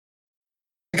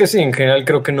sí, en general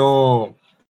creo que no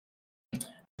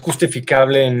es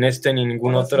justificable en este ni en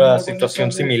ninguna otra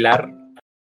situación similar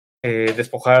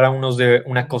despojar a unos de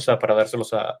una cosa para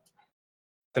dárselos a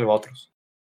otros.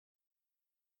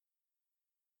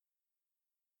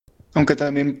 Aunque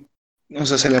también, o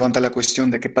sea, se levanta la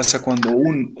cuestión de qué pasa cuando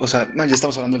o sea, no, ya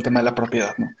estamos hablando del tema de la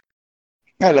propiedad, ¿no?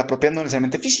 La propiedad no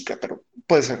necesariamente física, pero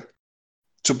puede ser.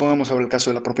 Supongamos ahora el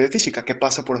caso de la propiedad física. ¿Qué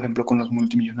pasa, por ejemplo, con los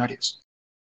multimillonarios?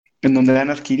 En donde han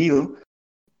adquirido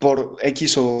por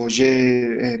X o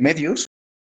Y medios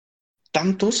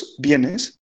tantos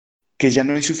bienes que ya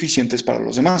no hay suficientes para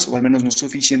los demás, o al menos no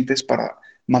suficientes para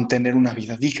mantener una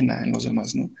vida digna en los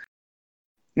demás, ¿no?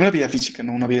 Una vida física,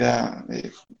 no una vida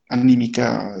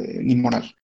anímica ni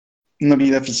moral. Una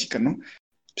vida física, ¿no?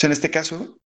 O sea, en este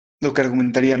caso, lo que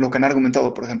han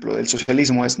argumentado, por ejemplo, del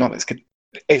socialismo es, no, es que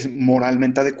es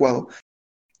moralmente adecuado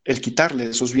el quitarle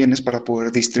esos bienes para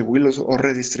poder distribuirlos o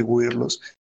redistribuirlos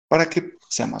para que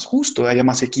sea más justo, haya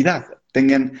más equidad,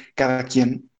 tengan cada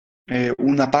quien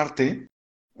una parte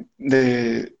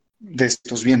de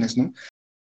estos bienes, ¿no?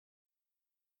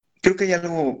 Creo que hay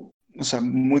algo, o sea,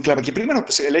 muy claro aquí. Primero,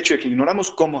 pues el hecho de que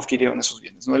ignoramos cómo adquirieron esos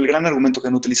bienes, ¿no? El gran argumento que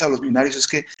han utilizado los binarios es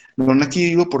que lo han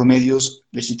adquirido por medios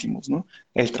legítimos, ¿no?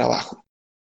 El trabajo.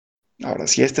 Ahora,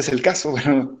 si este es el caso,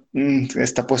 bueno,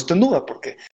 está puesto en duda,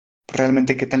 porque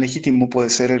realmente qué tan legítimo puede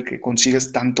ser el que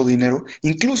consigues tanto dinero,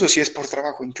 incluso si es por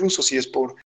trabajo, incluso si es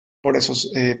por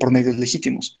por medios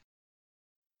legítimos.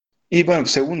 Y bueno,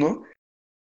 segundo,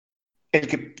 el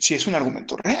que si es un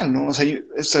argumento real, ¿no? O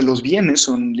sea, los bienes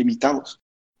son limitados.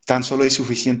 Tan solo hay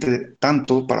suficiente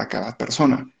tanto para cada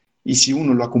persona. Y si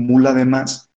uno lo acumula de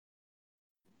más,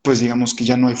 pues digamos que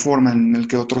ya no hay forma en el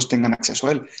que otros tengan acceso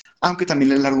a él. Aunque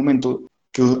también el argumento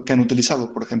que han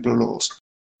utilizado, por ejemplo, los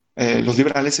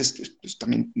liberales es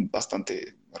también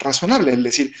bastante razonable. El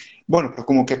decir, bueno, pero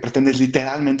como que pretendes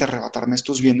literalmente arrebatarme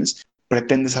estos bienes,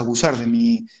 pretendes abusar de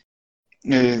mi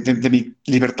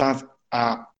libertad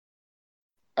a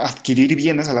adquirir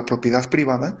bienes, a la propiedad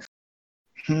privada.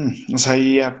 O sea,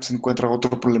 ahí ya se encuentra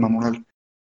otro problema moral.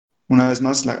 Una vez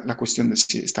más, la cuestión de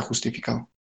si está justificado.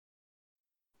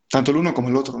 Tanto el uno como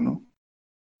el otro, ¿no?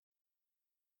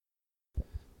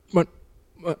 Bueno,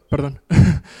 perdón.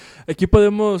 Aquí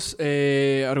podemos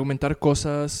argumentar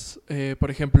cosas,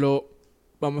 por ejemplo,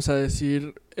 vamos a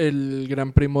decir el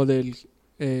gran primo del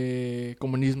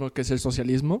comunismo, que es el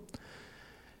socialismo,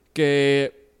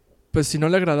 que pues si no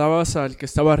le agradabas al que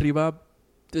estaba arriba,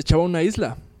 te echaba a una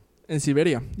isla en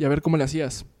Siberia y a ver cómo le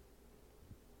hacías.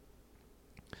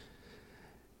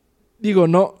 Digo,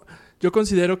 no, yo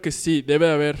considero que sí, debe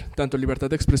haber tanto libertad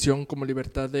de expresión como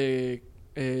libertad de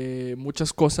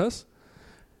muchas cosas,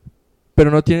 pero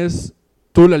no tienes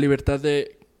tú la libertad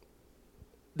de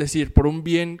decir por un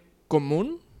bien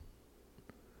común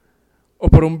o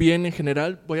por un bien en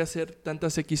general voy a hacer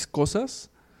tantas X cosas,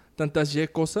 tantas Y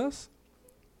cosas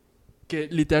que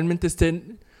literalmente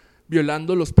estén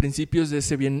violando los principios de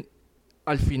ese bien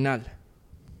al final.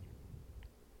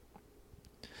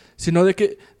 Sino ¿de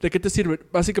qué te sirve?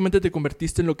 Básicamente te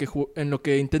convertiste en lo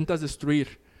que intentas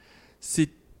destruir.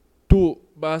 Si tú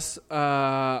vas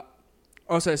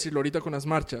vamos a decirlo ahorita con las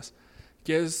marchas,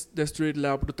 quieres destruir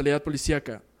la brutalidad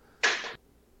policíaca,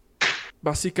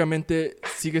 básicamente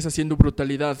sigues haciendo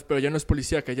brutalidad, pero ya no es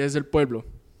policíaca, ya es del pueblo.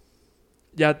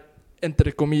 Ya,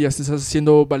 entre comillas, te estás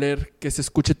haciendo valer que se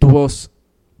escuche tu voz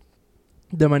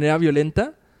de manera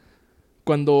violenta,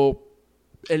 cuando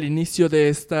el inicio de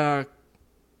esta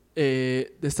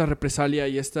represalia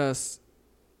y estas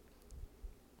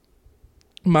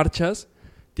marchas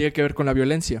tiene que ver con la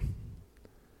violencia.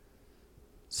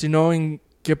 Si no, ¿en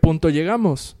qué punto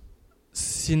llegamos?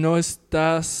 Si no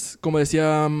estás, como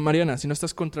decía Mariana, si no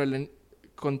estás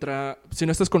si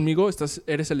no estás conmigo,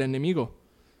 eres el enemigo.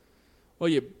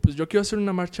 oye, pues yo quiero hacer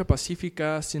una marcha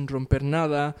pacífica sin romper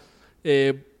nada,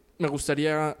 me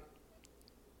gustaría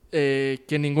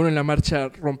que ninguno en la marcha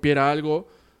rompiera algo.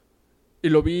 Y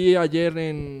lo vi ayer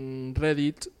en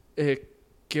Reddit,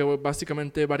 que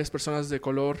básicamente varias personas de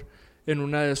color en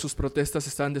una de sus protestas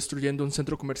estaban destruyendo un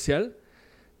centro comercial.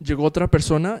 Llegó otra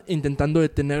persona intentando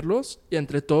detenerlos y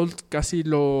entre todos casi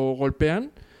lo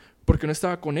golpean porque no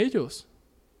estaba con ellos.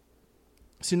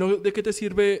 Sino, ¿de qué te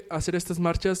sirve hacer estas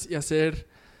marchas y hacer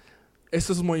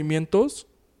estos movimientos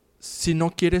si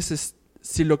no quieres,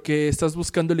 si lo que estás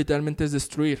buscando literalmente es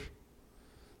destruir?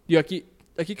 Y aquí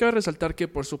cabe resaltar que,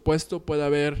 por supuesto, puede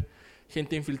haber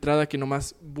gente infiltrada que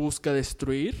nomás busca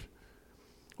destruir,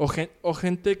 o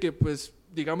gente que, pues,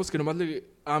 digamos que nomás le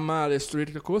ama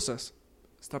destruir cosas.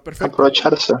 Está perfecto.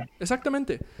 Aprovecharse.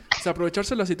 Exactamente. O sea,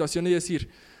 aprovecharse de la situación y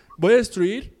decir, voy a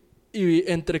destruir y,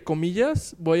 entre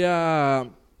comillas, voy a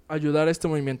ayudar a este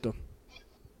movimiento.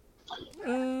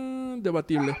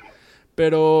 Debatible.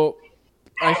 Pero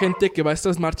hay gente que va a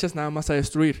estas marchas nada más a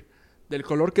destruir. Del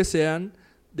color que sean,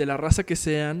 de la raza que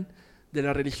sean, de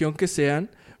la religión que sean,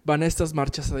 van a estas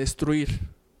marchas a destruir.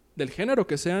 Del género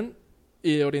que sean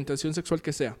y de orientación sexual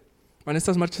que sea. Van a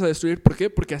estas marchas a destruir. ¿Por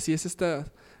qué? Porque así es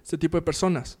este tipo de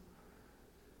personas.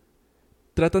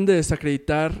 Tratan de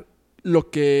desacreditar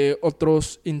lo que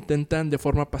otros intentan de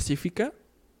forma pacífica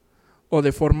o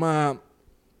de forma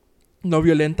no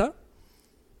violenta.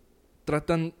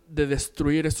 Tratan de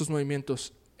destruir estos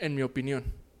movimientos, en mi opinión.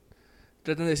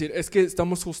 Tratan de decir, es que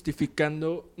estamos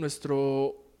justificando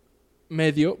nuestro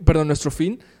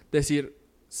fin, decir,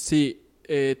 sí,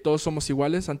 todos somos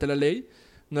iguales ante la ley,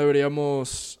 no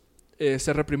deberíamos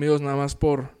ser reprimidos nada más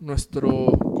por nuestro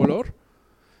color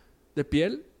de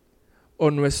piel o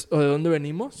de dónde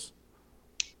venimos.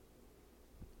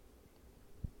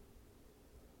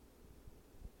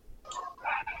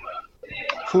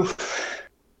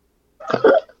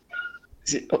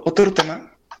 Sí, otro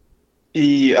tema,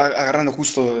 y agarrando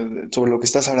justo sobre lo que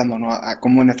estás hablando, ¿no?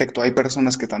 Como en efecto hay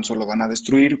personas que tan solo van a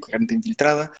destruir, gente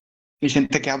infiltrada, y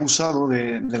gente que ha abusado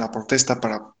de la protesta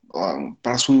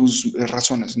para sus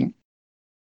razones, ¿no?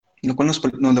 Lo cual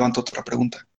nos levanta otra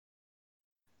pregunta.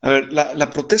 A ver, la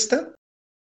protesta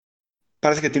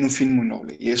parece que tiene un fin muy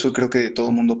noble, y eso creo que todo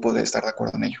el mundo puede estar de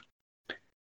acuerdo en ello.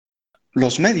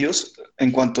 Los medios,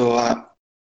 en cuanto a,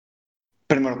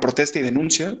 primero, protesta y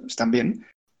denuncia, están bien.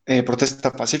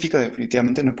 Protesta pacífica,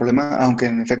 definitivamente no hay problema, aunque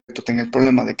en efecto tenga el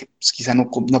problema de que pues, quizá no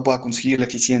pueda conseguir la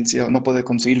eficiencia o no puede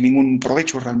conseguir ningún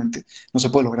provecho realmente. No se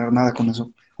puede lograr nada con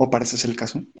eso, o parece ser el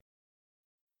caso.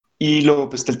 Y luego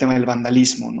pues, está el tema del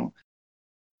vandalismo, ¿no?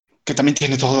 Que también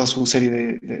tiene toda su serie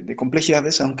de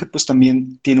complejidades, aunque pues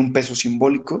también tiene un peso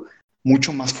simbólico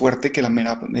mucho más fuerte que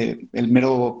el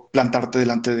mero plantarte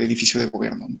delante del edificio de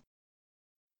gobierno, ¿no?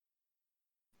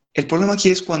 El problema aquí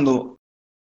es cuando,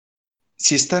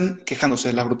 si están quejándose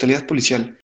de la brutalidad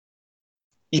policial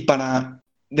y para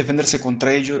defenderse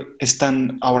contra ello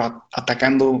están ahora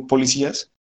atacando policías,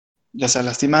 ya sea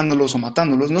lastimándolos o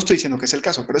matándolos, no estoy diciendo que es el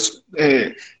caso, pero es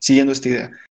siguiendo esta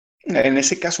idea. En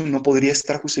ese caso no podría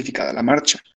estar justificada la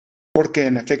marcha, porque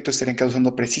en efecto estarían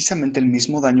causando precisamente el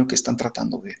mismo daño que están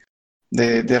tratando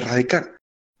de erradicar.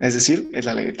 Es decir, es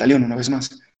la ley de talión, una vez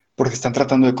más, porque están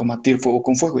tratando de combatir fuego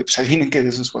con fuego, y pues adivinen que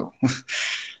eso es fuego.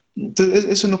 Entonces,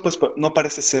 eso no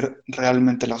parece ser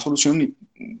realmente la solución,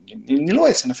 ni lo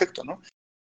es, en efecto, ¿no?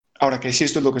 Ahora que si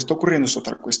esto es lo que está ocurriendo es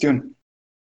otra cuestión.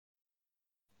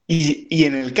 Y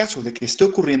en el caso de que esté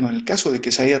ocurriendo, en el caso de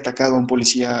que se haya atacado a un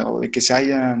policía o de que se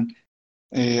hayan,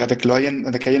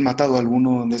 de que hayan matado a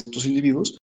alguno de estos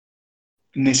individuos,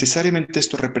 necesariamente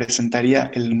esto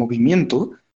representaría el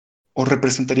movimiento o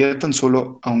representaría tan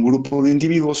solo a un grupo de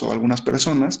individuos o a algunas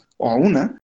personas o a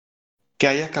una que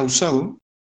haya causado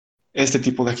este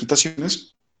tipo de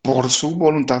agitaciones por su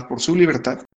voluntad, por su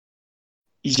libertad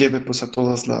y lleve pues a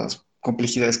todas las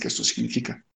complejidades que esto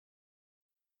significa.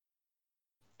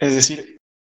 Es decir,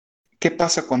 ¿qué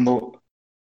pasa cuando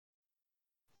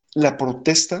la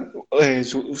protesta,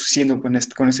 siendo con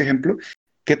este ejemplo,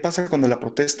 qué pasa cuando la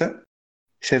protesta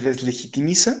se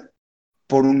deslegitimiza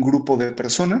por un grupo de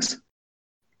personas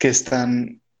que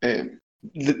están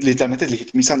literalmente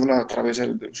legitimizándola a través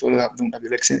del uso de una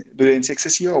violencia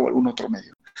excesiva o algún otro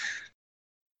medio?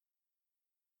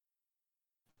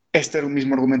 Este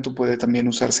mismo argumento puede también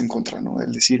usarse en contra, ¿no?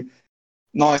 Es decir,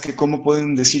 no, es que ¿cómo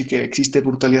pueden decir que existe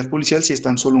brutalidad policial si es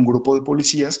tan solo un grupo de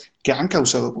policías que han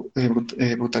causado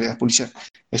brutalidad policial?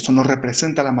 Esto no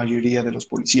representa a la mayoría de los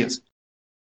policías.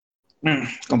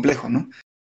 Complejo, ¿no?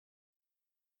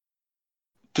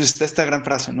 Pues está esta gran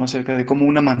frase, ¿no? Acerca de cómo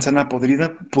una manzana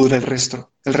podrida pudre el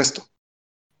resto.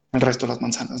 el resto de las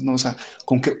manzanas, ¿no? O sea,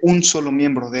 con que un solo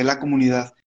miembro de la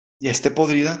comunidad ya esté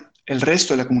podrida, el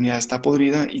resto de la comunidad está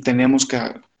podrida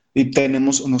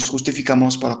nos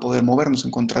justificamos para poder movernos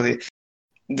en contra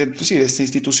pues sí, de esta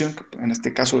institución, en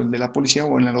este caso el de la policía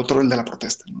o en el otro el de la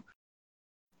protesta, ¿no?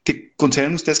 ¿Qué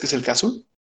consideran ustedes que es el caso?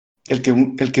 El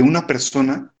que una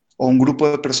persona o un grupo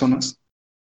de personas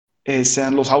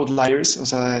sean los outliers, o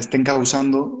sea, estén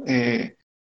causando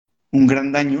un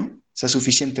gran daño, sea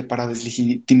suficiente para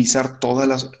deslegitimizar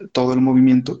todo el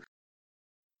movimiento.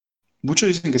 Muchos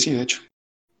dicen que sí, de hecho.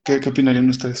 ¿Qué opinarían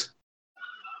ustedes?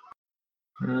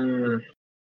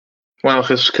 Bueno,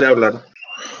 Jesús quiere hablar.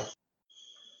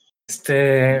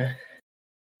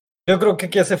 Yo creo que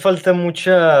aquí hace falta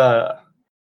mucha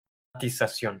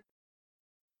matización.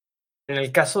 En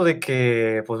el caso de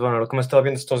que, pues bueno, lo que hemos estado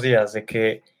viendo estos días, de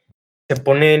que se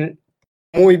ponen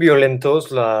muy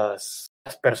violentos las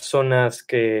personas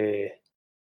que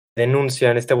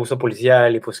denuncian este abuso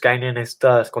policial y pues caen en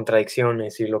estas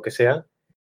contradicciones y lo que sea.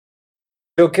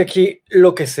 Creo que aquí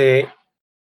lo que se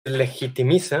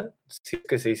legitimiza, si es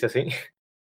que se dice así,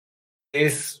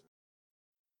 es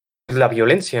la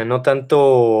violencia, no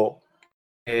tanto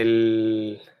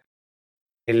el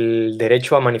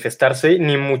derecho a manifestarse,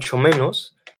 ni mucho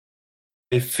menos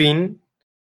el fin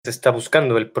que se está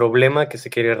buscando, el problema que se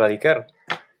quiere erradicar.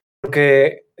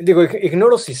 Porque, digo,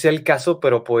 ignoro si sea el caso,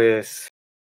 pero pues,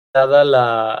 dada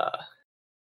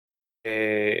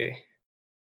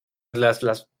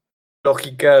las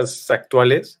lógicas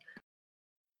actuales,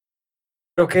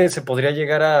 creo que se podría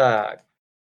llegar a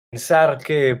pensar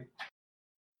que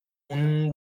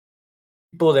un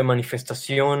tipo de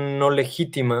manifestación no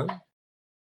legítima,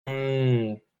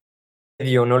 un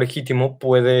medio no legítimo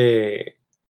puede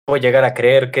llegar a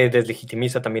creer que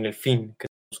deslegitimiza también el fin que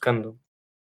está buscando,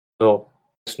 pero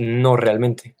pues, no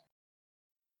realmente.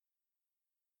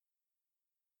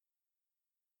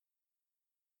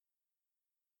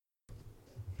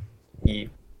 Y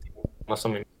más o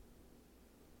menos.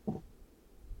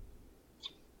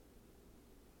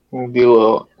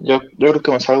 Digo, yo creo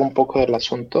que me salgo un poco del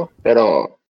asunto,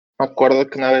 pero me acuerdo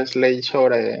que una vez leí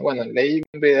leí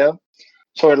un video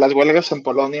sobre las huelgas en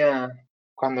Polonia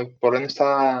cuando Polonia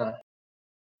estaba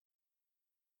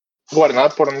gobernada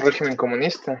por un régimen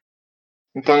comunista.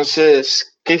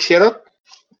 Entonces, ¿qué hicieron?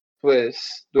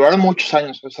 Pues duraron muchos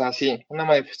años, o sea, sí, una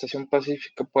manifestación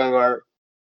pacífica puede durar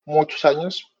muchos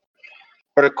años,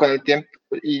 pero con el tiempo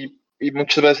y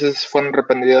muchas veces fueron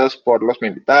reprendidos por los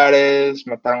militares,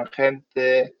 mataron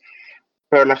gente,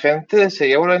 pero la gente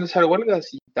seguía volviendo a hacer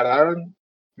huelgas y tardaron,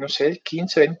 no sé,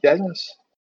 15, 20 años.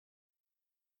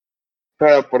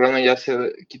 Pero por lo menos ya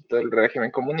se quitó el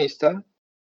régimen comunista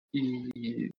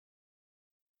y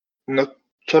no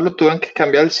solo tuvieron que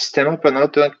cambiar el sistema, pero no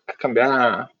lo tuvieron que cambiar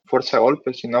a fuerza de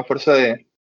golpe, sino a fuerza de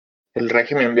el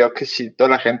régimen vio que si toda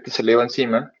la gente se le iba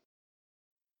encima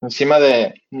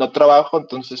de no trabajo,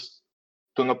 entonces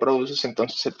tú no produces,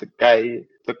 entonces se te cae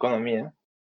tu economía.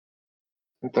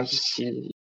 Entonces sí,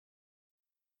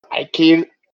 hay que ir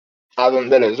a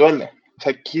donde les duele. O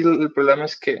sea, aquí el problema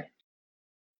es que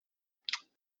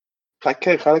hay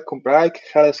que dejar de comprar, hay que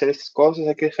dejar de hacer estas cosas,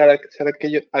 hay que dejar de hacer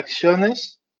aquellas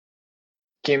acciones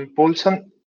que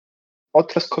impulsan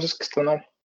otras cosas que están mal.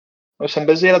 O sea, en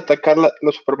vez de ir a atacar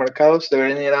los supermercados,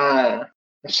 deberían ir a,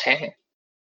 no sé,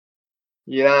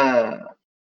 ir a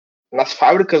las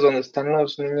fábricas donde están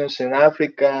los niños en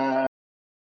África,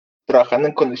 trabajando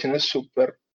en condiciones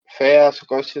súper feas o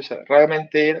cosas así. O sea,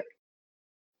 realmente ir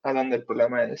a donde el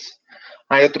problema es.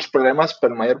 Hay otros problemas,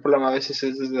 pero el mayor problema a veces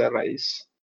es desde la raíz.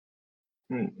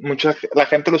 La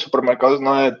gente de los supermercados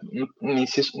ni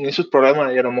sus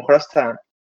problemas y a lo mejor hasta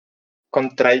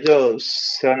contra ellos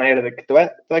se van a ir de que te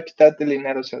va a quitarte el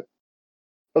dinero. O sea,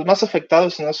 los más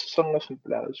afectados no son los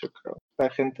empleados, yo creo. La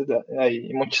gente de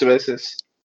ahí muchas veces,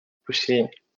 pues sí.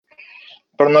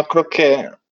 Pero no creo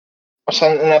que, o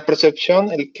sea, en la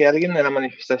percepción, el que alguien en la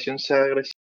manifestación sea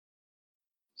agresivo,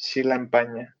 sí la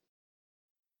empaña.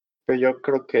 Pero yo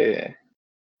creo que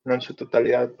no en su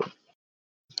totalidad.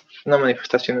 Una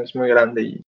manifestación es muy grande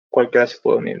y cualquiera se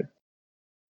puede unir.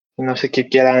 Y no sé qué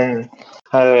quieran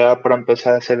agregar para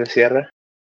empezar a hacer el cierre.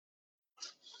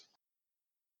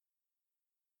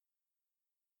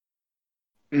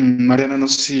 Mariana, no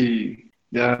sé si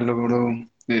ya logró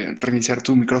reiniciar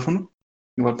tu micrófono.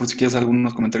 Igual por si quieres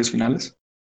algunos comentarios finales.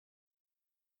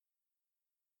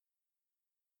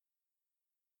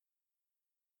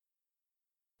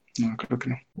 No, creo que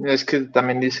no. Es que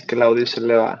también dice que el audio se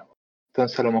le va.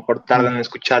 Entonces a lo mejor tardan en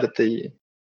escucharte y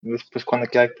después cuando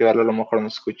quiera activarlo a lo mejor no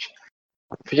escucha.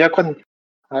 Pues ya cuando...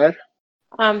 A ver.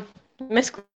 ¿Me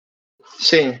escuchas?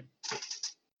 Sí.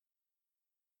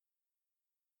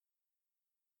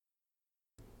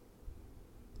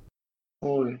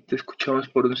 Uy, te escuchamos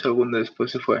por un segundo,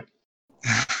 después se fue.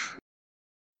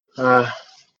 Ah,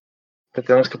 te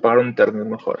tenemos que pagar un internet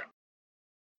mejor.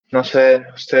 No sé,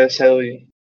 ustedes, Edu y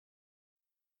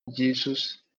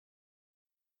Jesus.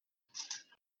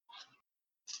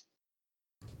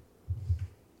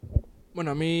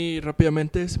 Bueno, a mí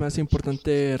rápidamente se me hace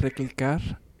importante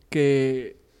recalcar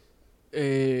que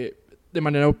de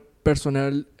manera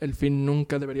personal el fin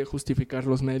nunca debería justificar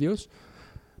los medios.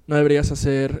 No deberías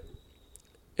hacer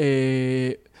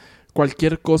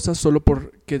cualquier cosa solo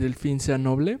porque el fin sea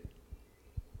noble.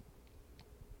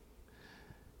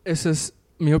 Esa es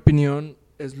mi opinión,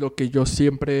 es lo que yo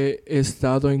siempre he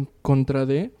estado en contra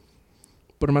de.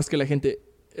 Por más que la gente...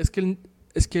 Es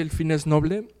que el fin es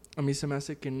noble, a mí se me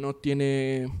hace que no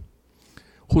tiene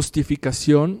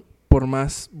justificación por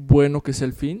más bueno que sea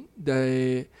el fin,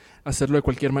 de hacerlo de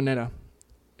cualquier manera.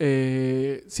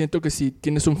 Siento que si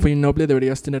tienes un fin noble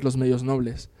deberías tener los medios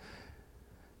nobles.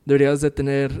 Deberías de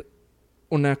tener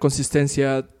una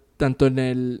consistencia tanto en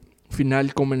el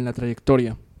final como en la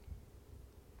trayectoria.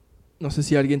 No sé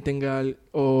si alguien tenga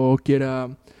o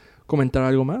quiera comentar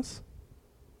algo más.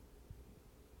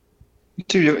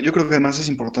 Sí, yo creo que además es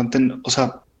importante, o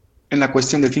sea, en la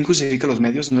cuestión del fin justifica los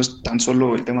medios, no es tan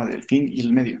solo el tema del fin y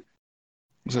el medio.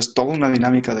 O sea, es toda una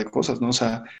dinámica de cosas, ¿no? O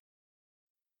sea,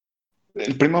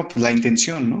 el primero, pues, la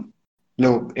intención, ¿no?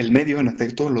 Luego, el medio, en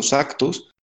efecto, los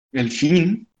actos, el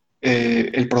fin,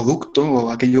 el producto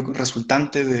o aquello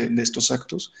resultante de estos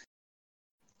actos.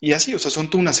 Y así, o sea, son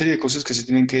toda una serie de cosas que se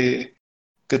tienen que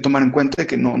tomar en cuenta y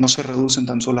que no se reducen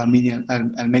tan solo al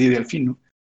medio y al fin, ¿no?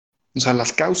 O sea,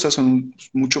 las causas son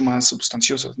mucho más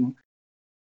sustanciosas, ¿no?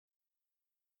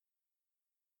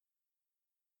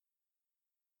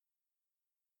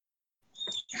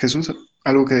 Jesús,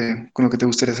 ¿algo con lo que te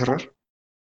gustaría cerrar?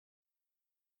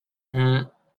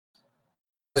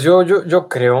 Pues yo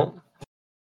creo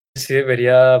que sí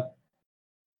debería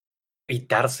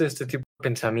evitarse este tipo de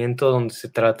pensamiento donde se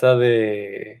trata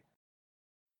de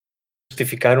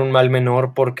justificar un mal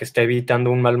menor porque está evitando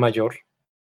un mal mayor.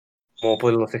 Como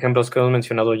pues los ejemplos que hemos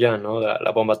mencionado ya, ¿no?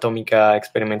 La bomba atómica,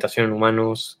 experimentación en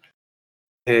humanos.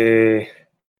 Que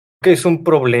es un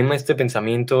problema este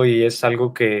pensamiento y es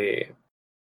algo que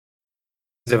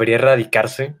debería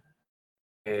erradicarse.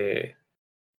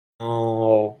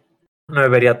 No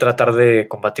debería tratar de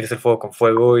combatirse el fuego con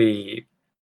fuego y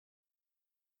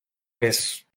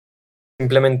pues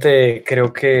simplemente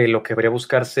creo que lo que debería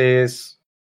buscarse es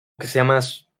que sea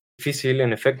más difícil,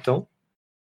 en efecto,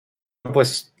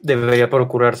 pues debería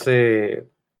procurarse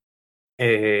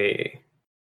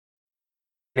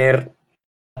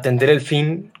atender el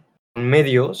fin con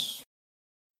medios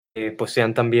pues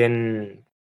sean también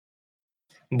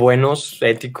buenos,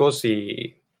 éticos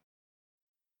y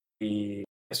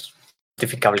pues,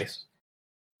 justificables.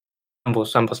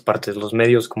 Ambas partes, los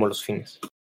medios como los fines.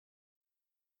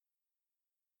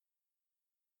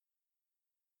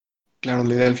 Claro,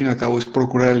 la idea al fin y al cabo es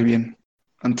procurar el bien,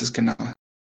 antes que nada.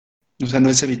 O sea, no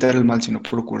es evitar el mal, sino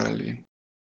procurar el bien.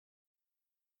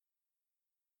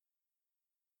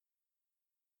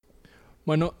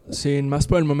 Bueno, sin más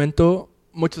por el momento,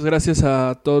 muchas gracias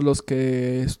a todos los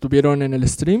que estuvieron en el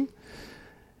stream.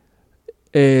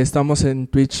 Estamos en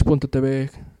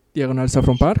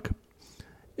twitch.tv/saffronpark.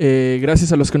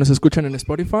 Gracias a los que nos escuchan en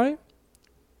Spotify.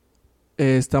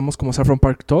 Estamos como Saffron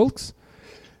Park Talks.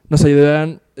 Nos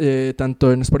ayudan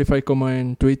tanto en Spotify como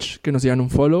en Twitch que nos digan un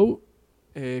follow,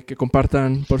 que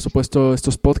compartan, por supuesto,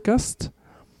 estos podcasts.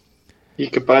 Y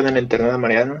que paguen el internet a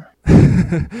Mariana.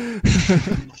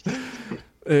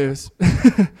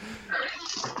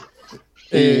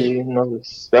 Y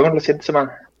nos vemos la siguiente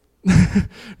semana.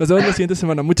 Nos vemos la siguiente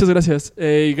semana. Muchas gracias.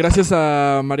 Y gracias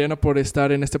a Mariana por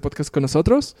estar en este podcast con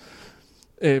nosotros.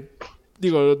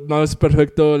 No es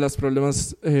perfecto los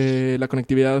problemas, la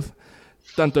conectividad,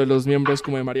 tanto de los miembros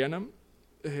como de Mariana.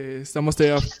 Estamos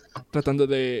tratando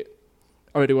de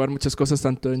averiguar muchas cosas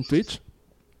tanto en Twitch.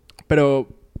 Pero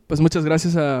pues muchas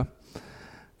gracias a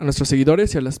nuestros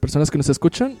seguidores y a las personas que nos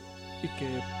escuchan y que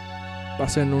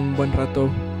pasen un buen rato